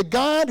interesting thought. The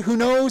God who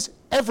knows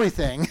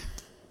everything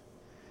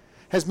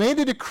has made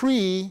a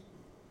decree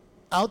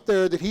out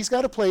there that he's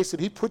got a place that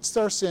he puts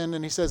our sin,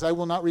 and he says, I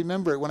will not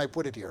remember it when I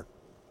put it here.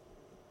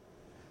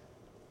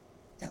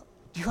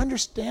 Do you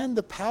understand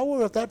the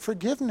power of that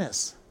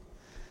forgiveness?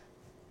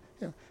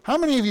 How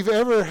many of you have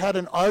ever had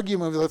an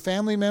argument with a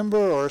family member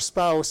or a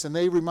spouse and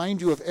they remind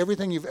you of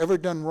everything you've ever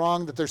done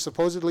wrong that they're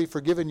supposedly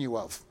forgiven you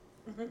of?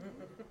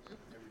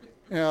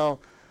 Well,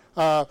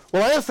 I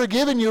have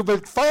forgiven you,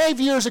 but 5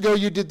 years ago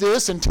you did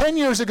this, and 10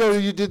 years ago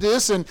you did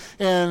this, and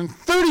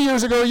 30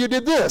 years ago you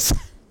did this.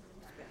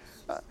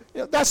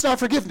 That's not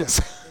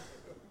forgiveness.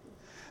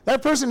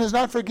 That person is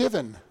not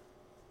forgiven.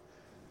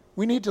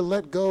 We need to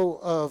let go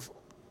of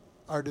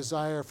our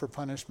desire for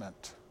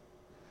punishment.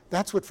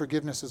 That's what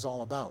forgiveness is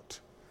all about.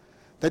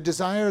 That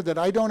desire that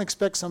I don't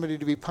expect somebody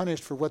to be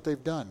punished for what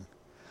they've done.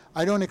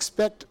 I don't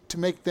expect to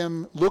make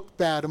them look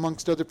bad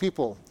amongst other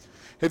people.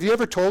 Have you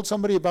ever told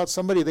somebody about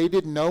somebody they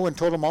didn't know and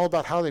told them all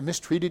about how they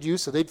mistreated you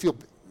so they'd feel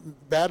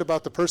bad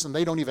about the person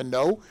they don't even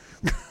know?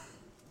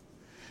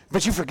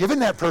 But you've forgiven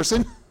that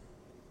person.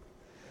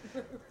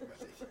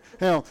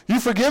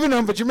 You've forgiven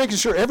them, but you're making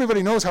sure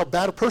everybody knows how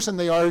bad a person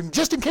they are,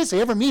 just in case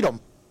they ever meet them.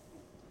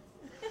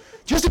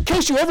 Just in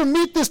case you ever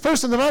meet this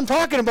person that I'm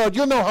talking about,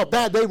 you'll know how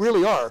bad they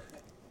really are.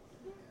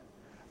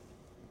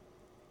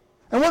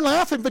 And we're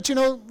laughing, but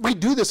we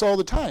do this all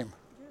the time.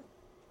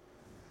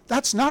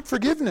 That's not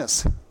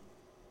forgiveness.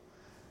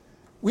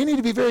 We need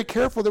to be very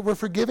careful that we're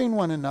forgiving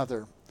one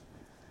another.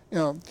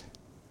 And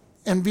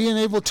being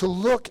able to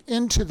look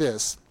into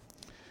this.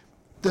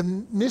 The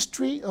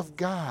mystery of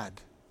God,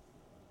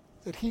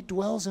 that he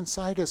dwells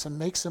inside us and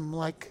makes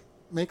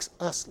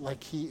us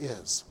like he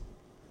is.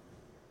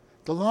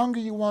 The longer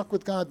you walk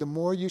with God, the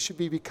more you should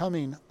be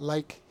becoming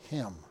like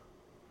him.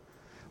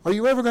 Are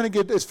you ever going to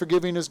get as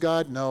forgiving as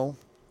God? No.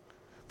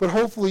 But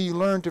hopefully you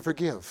learn to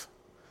forgive.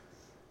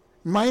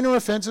 Minor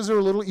offenses are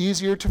a little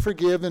easier to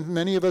forgive, and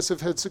many of us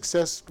have had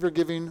success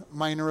forgiving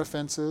minor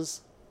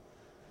offenses.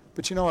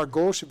 But our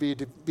goal should be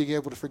to be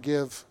able to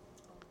forgive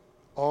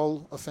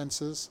all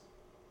offenses.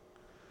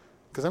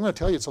 Because I'm going to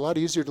tell you, it's a lot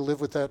easier to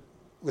live with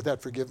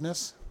that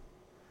forgiveness.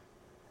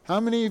 How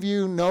many of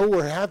you know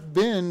or have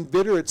been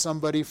bitter at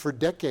somebody for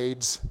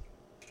decades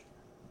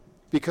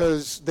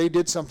because they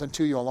did something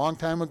to you a long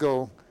time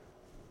ago?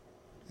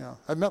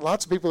 I've met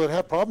lots of people that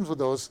have problems with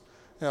those.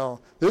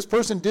 This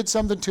person did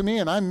something to me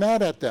and I'm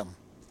mad at them.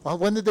 Well,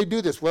 when did they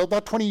do this? Well,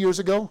 about 20 years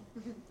ago.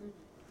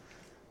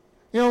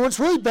 What's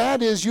really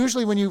bad is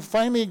usually when you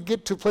finally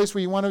get to a place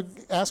where you want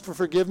to ask for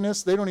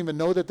forgiveness, they don't even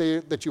know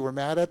that you were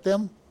mad at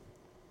them.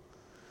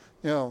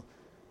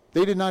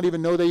 They did not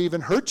even know they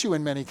even hurt you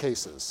in many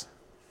cases.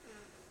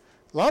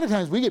 A lot of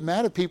times we get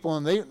mad at people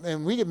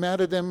and we get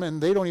mad at them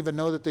and they don't even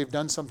know that they've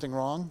done something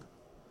wrong.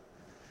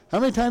 How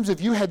many times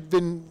have you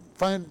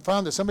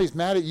found that somebody's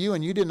mad at you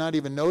and you did not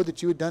even know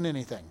that you had done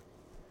anything?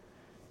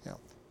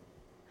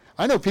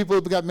 I know people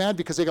who got mad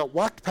because they got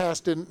walked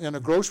past in a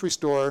grocery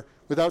store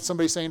without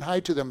somebody saying hi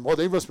to them. Well,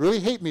 they must really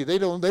hate me. They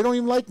don't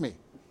even like me.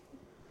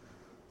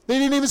 They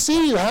didn't even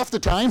see you half the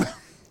time.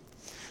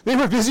 They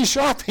were busy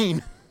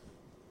shopping.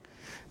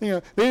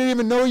 They didn't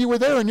even know you were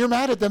there, and you're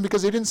mad at them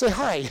because they didn't say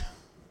hi.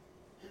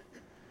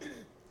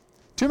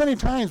 Too many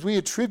times we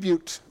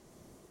attribute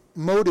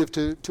motive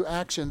to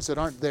actions that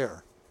aren't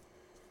there.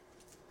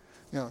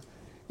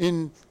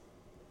 In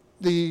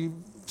the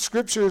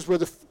scriptures where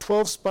the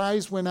 12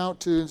 spies went out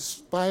to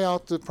spy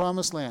out the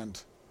promised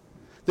land,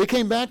 they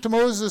came back to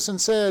Moses and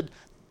said,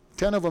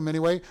 10 of them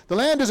anyway, the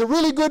land is a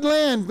really good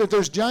land, but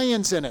there's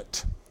giants in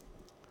it.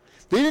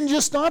 They didn't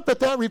just stop at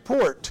that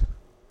report.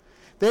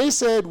 They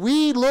said,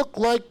 we look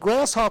like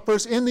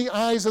grasshoppers in the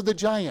eyes of the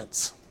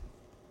giants.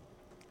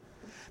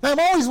 Now, I've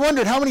always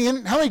wondered how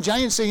many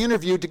giants they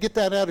interviewed to get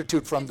that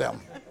attitude from them.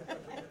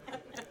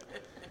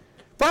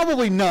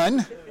 Probably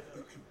none.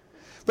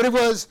 But it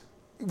was,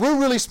 we're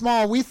really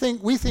small. We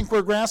think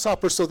we're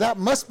grasshoppers, so that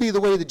must be the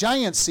way the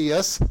giants see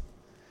us.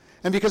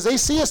 And because they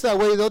see us that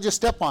way, they'll just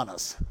step on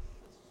us.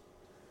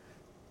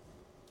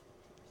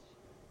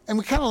 And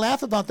we kind of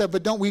laugh about that,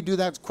 but don't we do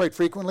that quite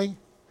frequently?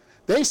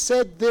 They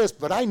said this,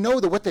 but I know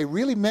that what they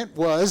really meant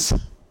was,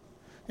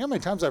 how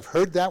many times I've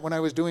heard that when I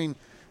was doing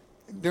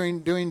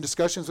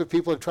discussions with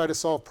people to try to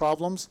solve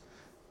problems?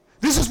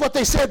 This is what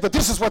they said, but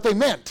this is what they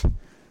meant.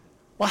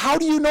 Well, how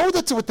do you know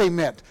that's what they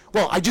meant?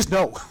 Well, I just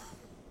know.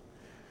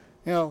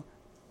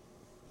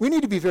 We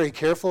need to be very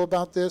careful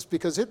about this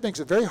because it makes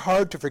it very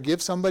hard to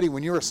forgive somebody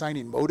when you're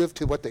assigning motive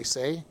to what they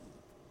say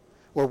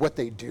or what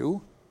they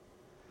do,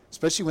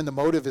 especially when the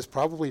motive is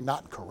probably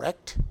not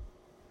correct.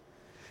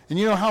 And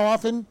you know how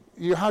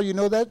you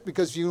know that?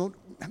 Because you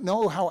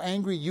know how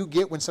angry you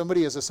get when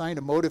somebody has assigned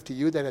a motive to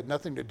you that had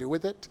nothing to do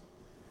with it.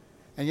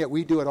 And yet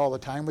we do it all the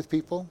time with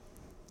people.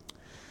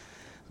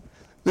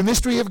 The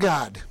mystery of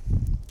God.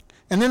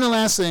 And then the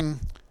last thing,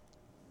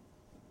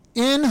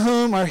 in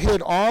whom are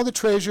hid all the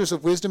treasures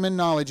of wisdom and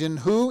knowledge. In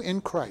who?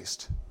 In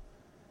Christ.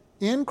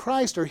 In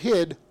Christ are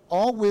hid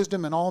all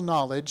wisdom and all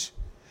knowledge.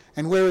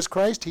 And where is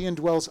Christ? He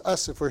indwells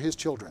us if we're his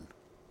children.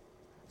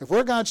 If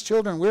we're God's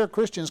children, we're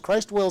Christians,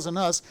 Christ dwells in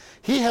us.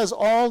 He has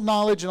all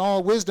knowledge and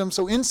all wisdom.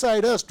 So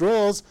inside us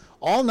dwells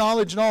all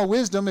knowledge and all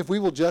wisdom if we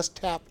will just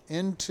tap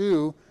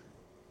into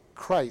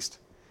Christ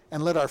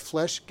and let our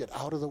flesh get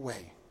out of the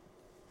way.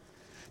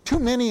 Too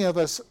many of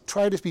us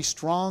try to be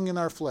strong in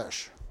our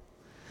flesh.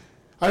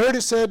 I heard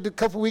it said a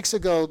couple weeks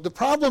ago, the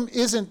problem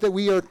isn't that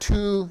we are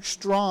too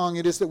strong,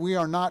 it is that we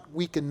are not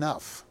weak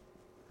enough.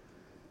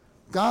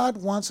 God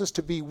wants us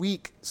to be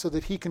weak so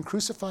that he can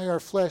crucify our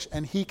flesh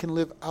and he can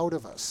live out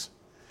of us.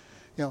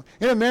 You know,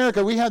 in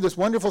America, we have this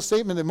wonderful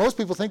statement that most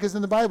people think is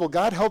in the Bible.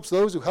 God helps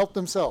those who help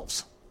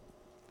themselves.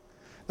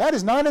 That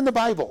is not in the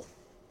Bible.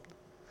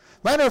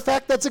 Matter of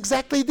fact, that's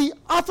exactly the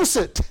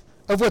opposite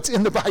of what's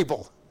in the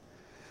Bible.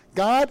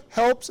 God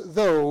helps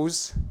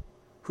those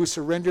who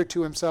surrender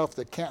to himself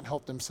that can't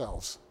help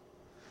themselves,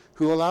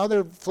 who allow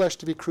their flesh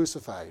to be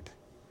crucified.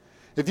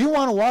 If you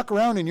want to walk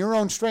around in your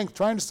own strength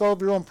trying to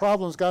solve your own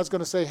problems, God's going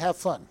to say, have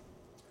fun.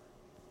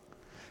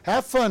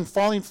 Have fun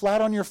falling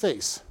flat on your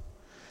face.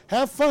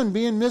 Have fun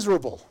being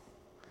miserable.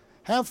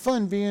 Have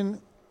fun being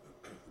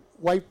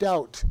wiped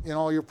out in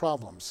all your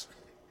problems.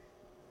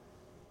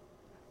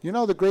 You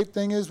know, the great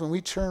thing is when we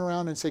turn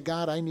around and say,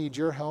 God, I need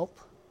your help,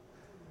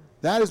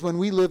 that is when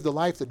we live the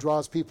life that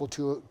draws people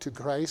to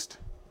Christ.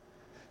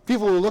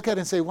 People will look at it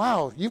and say,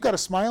 wow, you've got a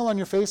smile on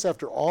your face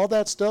after all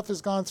that stuff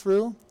has gone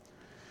through.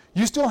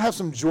 You still have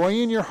some joy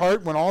in your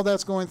heart when all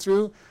that's going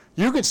through.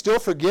 You can still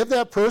forgive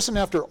that person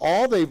after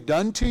all they've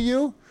done to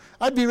you.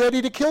 I'd be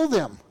ready to kill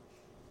them.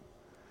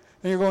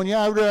 And you're going,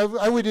 yeah,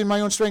 I would in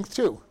my own strength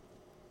too.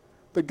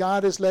 But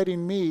God is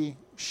letting me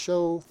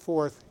show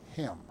forth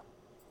him.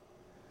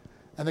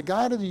 And the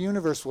God of the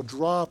universe will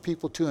draw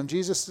people to him.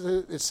 Jesus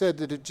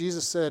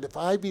said, if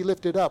I be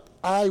lifted up,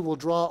 I will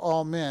draw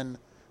all men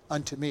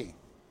unto me.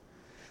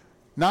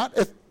 Not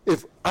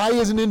if I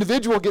as an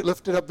individual get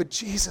lifted up, but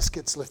Jesus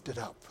gets lifted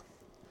up.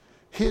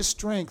 His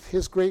strength,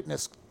 his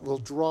greatness will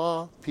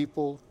draw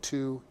people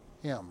to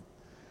him.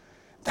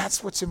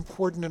 That's what's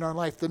important in our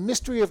life. The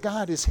mystery of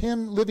God is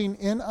him living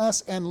in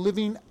us and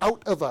living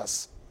out of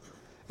us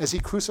as he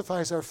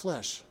crucifies our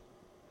flesh.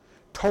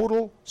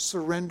 Total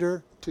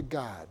surrender to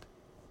God.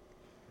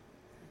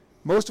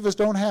 Most of us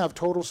don't have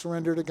total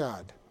surrender to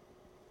God.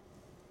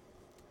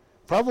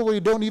 Probably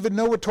don't even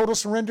know what total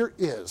surrender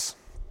is.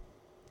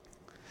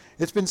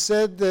 It's been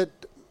said that,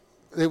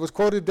 it was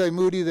quoted by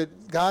Moody, that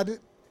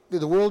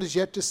the world is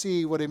yet to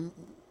see what a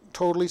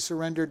totally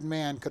surrendered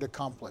man could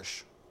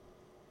accomplish.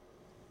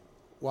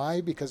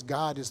 Why? Because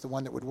God is the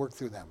one that would work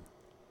through them.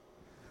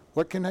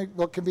 What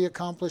can be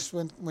accomplished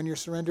when you're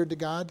surrendered to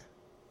God?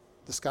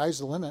 The sky's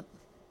the limit.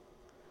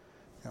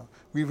 You know,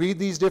 we read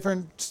these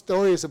different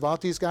stories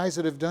about these guys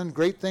that have done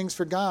great things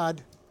for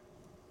God.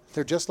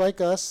 They're just like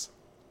us.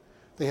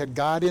 They had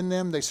God in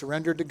them, they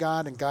surrendered to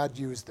God, and God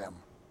used them.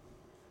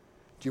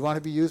 Do you want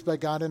to be used by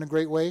God in a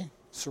great way?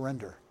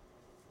 Surrender.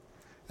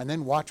 And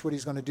then watch what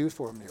he's going to do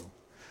for you.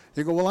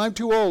 You go, well, I'm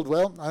too old.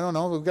 Well, I don't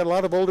know. We've got a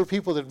lot of older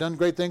people that have done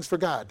great things for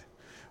God.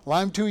 Well,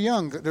 I'm too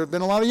young. There have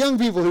been a lot of young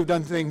people who've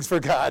done things for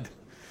God.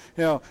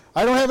 You know,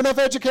 I don't have enough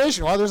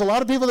education. Well, there's a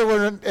lot of people that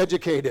weren't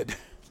educated.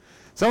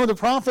 Some of the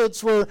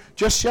prophets were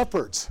just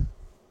shepherds,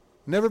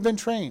 never been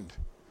trained.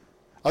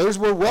 Others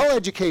were well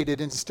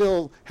educated and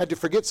still had to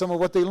forget some of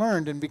what they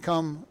learned and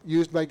become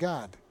used by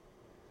God.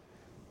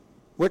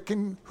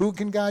 Who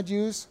can God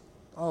use?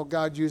 Oh,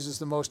 God uses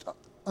the most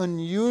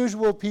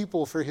unusual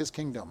people for his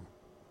kingdom.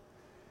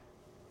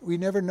 We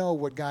never know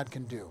what God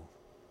can do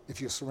if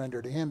you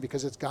surrender to him,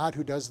 because it's God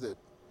who does that.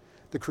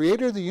 The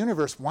creator of the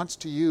universe wants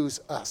to use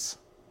us.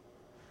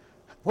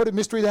 What a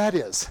mystery that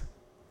is.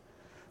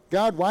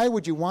 God, why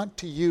would you want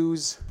to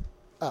use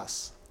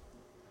us?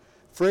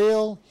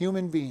 Frail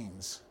human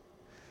beings.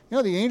 You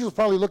know, the angels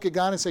probably look at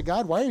God and say,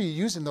 God, why are you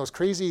using those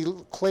crazy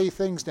clay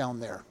things down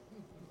there?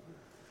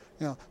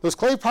 You know, those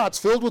clay pots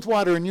filled with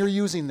water, and you're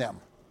using them.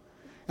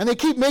 And they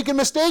keep making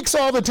mistakes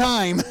all the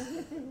time.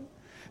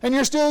 And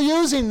you're still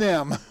using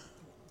them.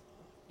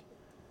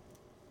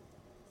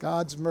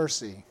 God's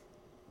mercy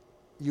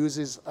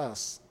uses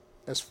us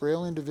as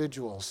frail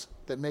individuals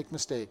that make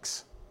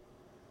mistakes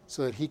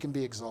so that he can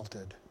be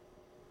exalted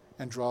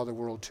and draw the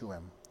world to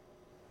him.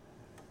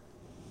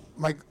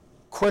 My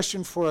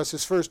question for us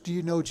is, first, do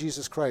you know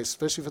Jesus Christ?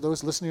 Especially for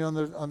those listening on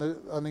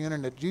the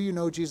internet, do you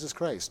know Jesus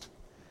Christ?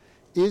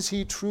 Is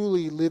he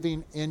truly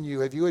living in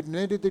you? Have you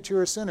admitted that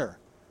you're a sinner?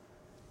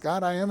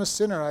 God, I am a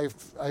sinner.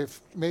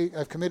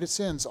 I've committed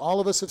sins. All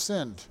of us have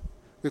sinned.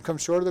 We've come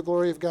short of the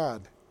glory of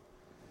God.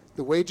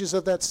 The wages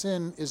of that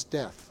sin is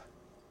death.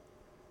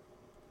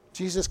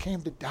 Jesus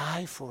came to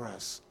die for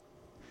us.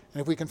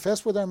 And if we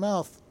confess with our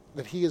mouth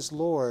that he is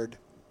Lord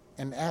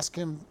and ask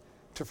him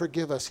to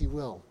forgive us, he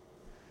will.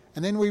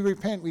 And then we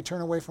repent, we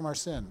turn away from our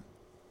sin.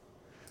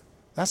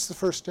 That's the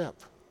first step.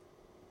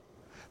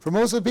 For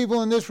most of the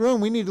people in this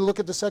room, we need to look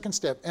at the second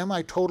step. Am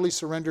I totally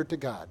surrendered to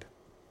God?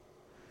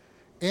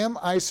 Am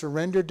I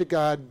surrendered to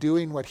God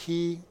doing what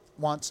He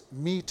wants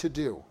me to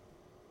do?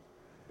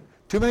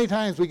 Too many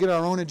times we get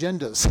our own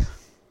agendas.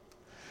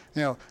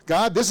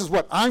 God, this is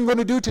what I'm going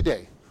to do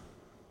today.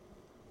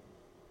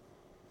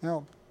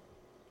 One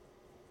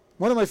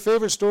of my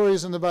favorite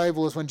stories in the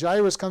Bible is when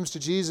Jairus comes to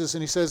Jesus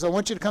and he says, I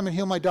want you to come and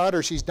heal my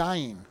daughter. She's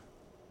dying.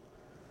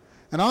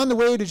 And on the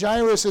way to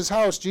Jairus'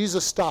 house,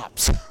 Jesus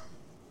stops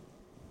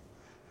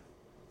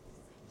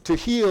to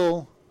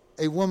heal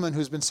a woman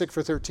who's been sick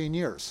for 13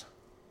 years.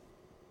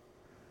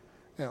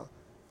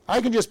 I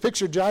can just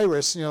picture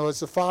Jairus, as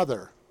the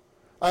father.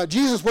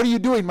 Jesus, what are you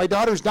doing? My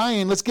daughter's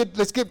dying. Let's get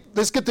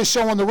this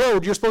show on the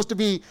road. You're supposed to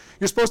be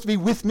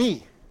with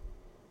me.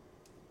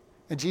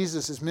 And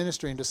Jesus is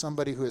ministering to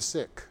somebody who is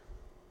sick.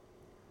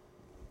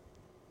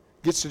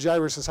 Gets to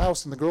Jairus'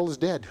 house and the girl is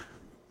dead.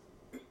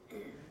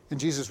 And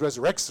Jesus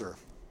resurrects her.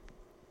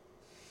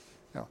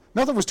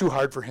 Nothing was too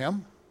hard for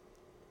him.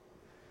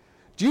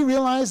 Do you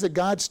realize that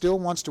God still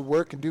wants to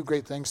work and do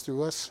great things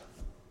through us?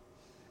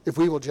 If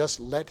we will just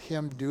let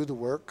Him do the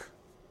work.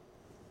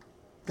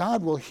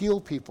 God will heal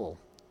people.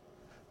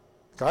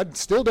 God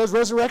still does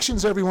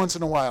resurrections every once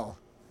in a while.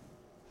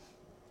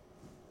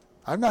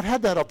 I've not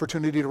had that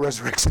opportunity to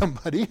resurrect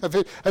somebody.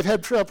 I've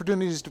had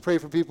opportunities to pray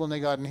for people and they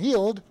gotten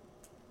healed.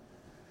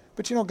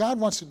 But God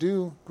wants to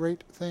do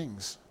great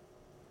things.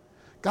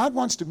 God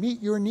wants to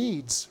meet your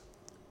needs.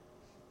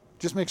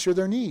 Just make sure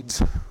they're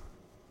needs.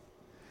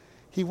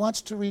 He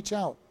wants to reach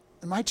out.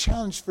 And my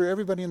challenge for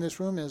everybody in this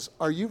room is,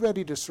 are you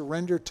ready to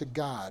surrender to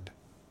God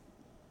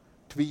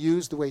to be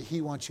used the way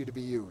He wants you to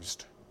be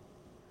used?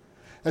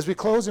 As we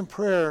close in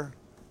prayer,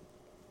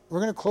 we're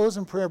going to close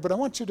in prayer, but I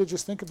want you to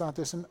just think about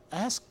this and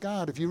ask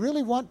God, if you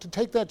really want to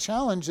take that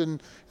challenge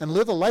and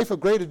live a life of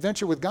great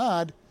adventure with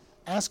God,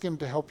 ask Him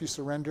to help you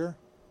surrender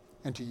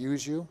and to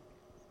use you.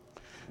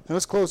 Now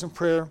let's close in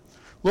prayer.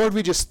 Lord,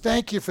 we just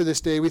thank You for this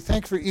day. We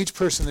thank You for each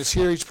person that's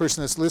here, each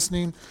person that's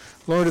listening.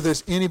 Lord, if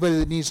there's anybody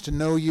that needs to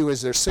know You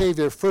as their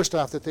Savior, first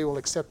off, that they will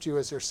accept You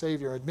as their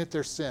Savior, admit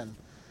their sin.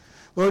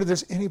 Lord, if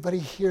there's anybody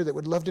here that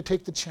would love to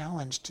take the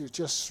challenge to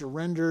just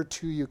surrender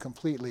to You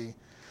completely,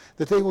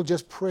 that they will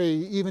just pray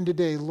even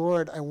today,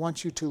 Lord, I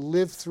want You to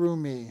live through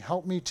me.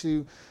 Help me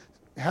to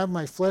have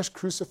my flesh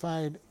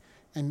crucified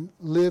and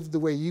live the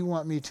way You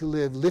want me to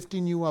live,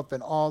 lifting You up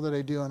in all that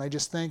I do. And I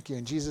just thank You.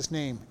 In Jesus'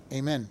 name,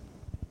 amen.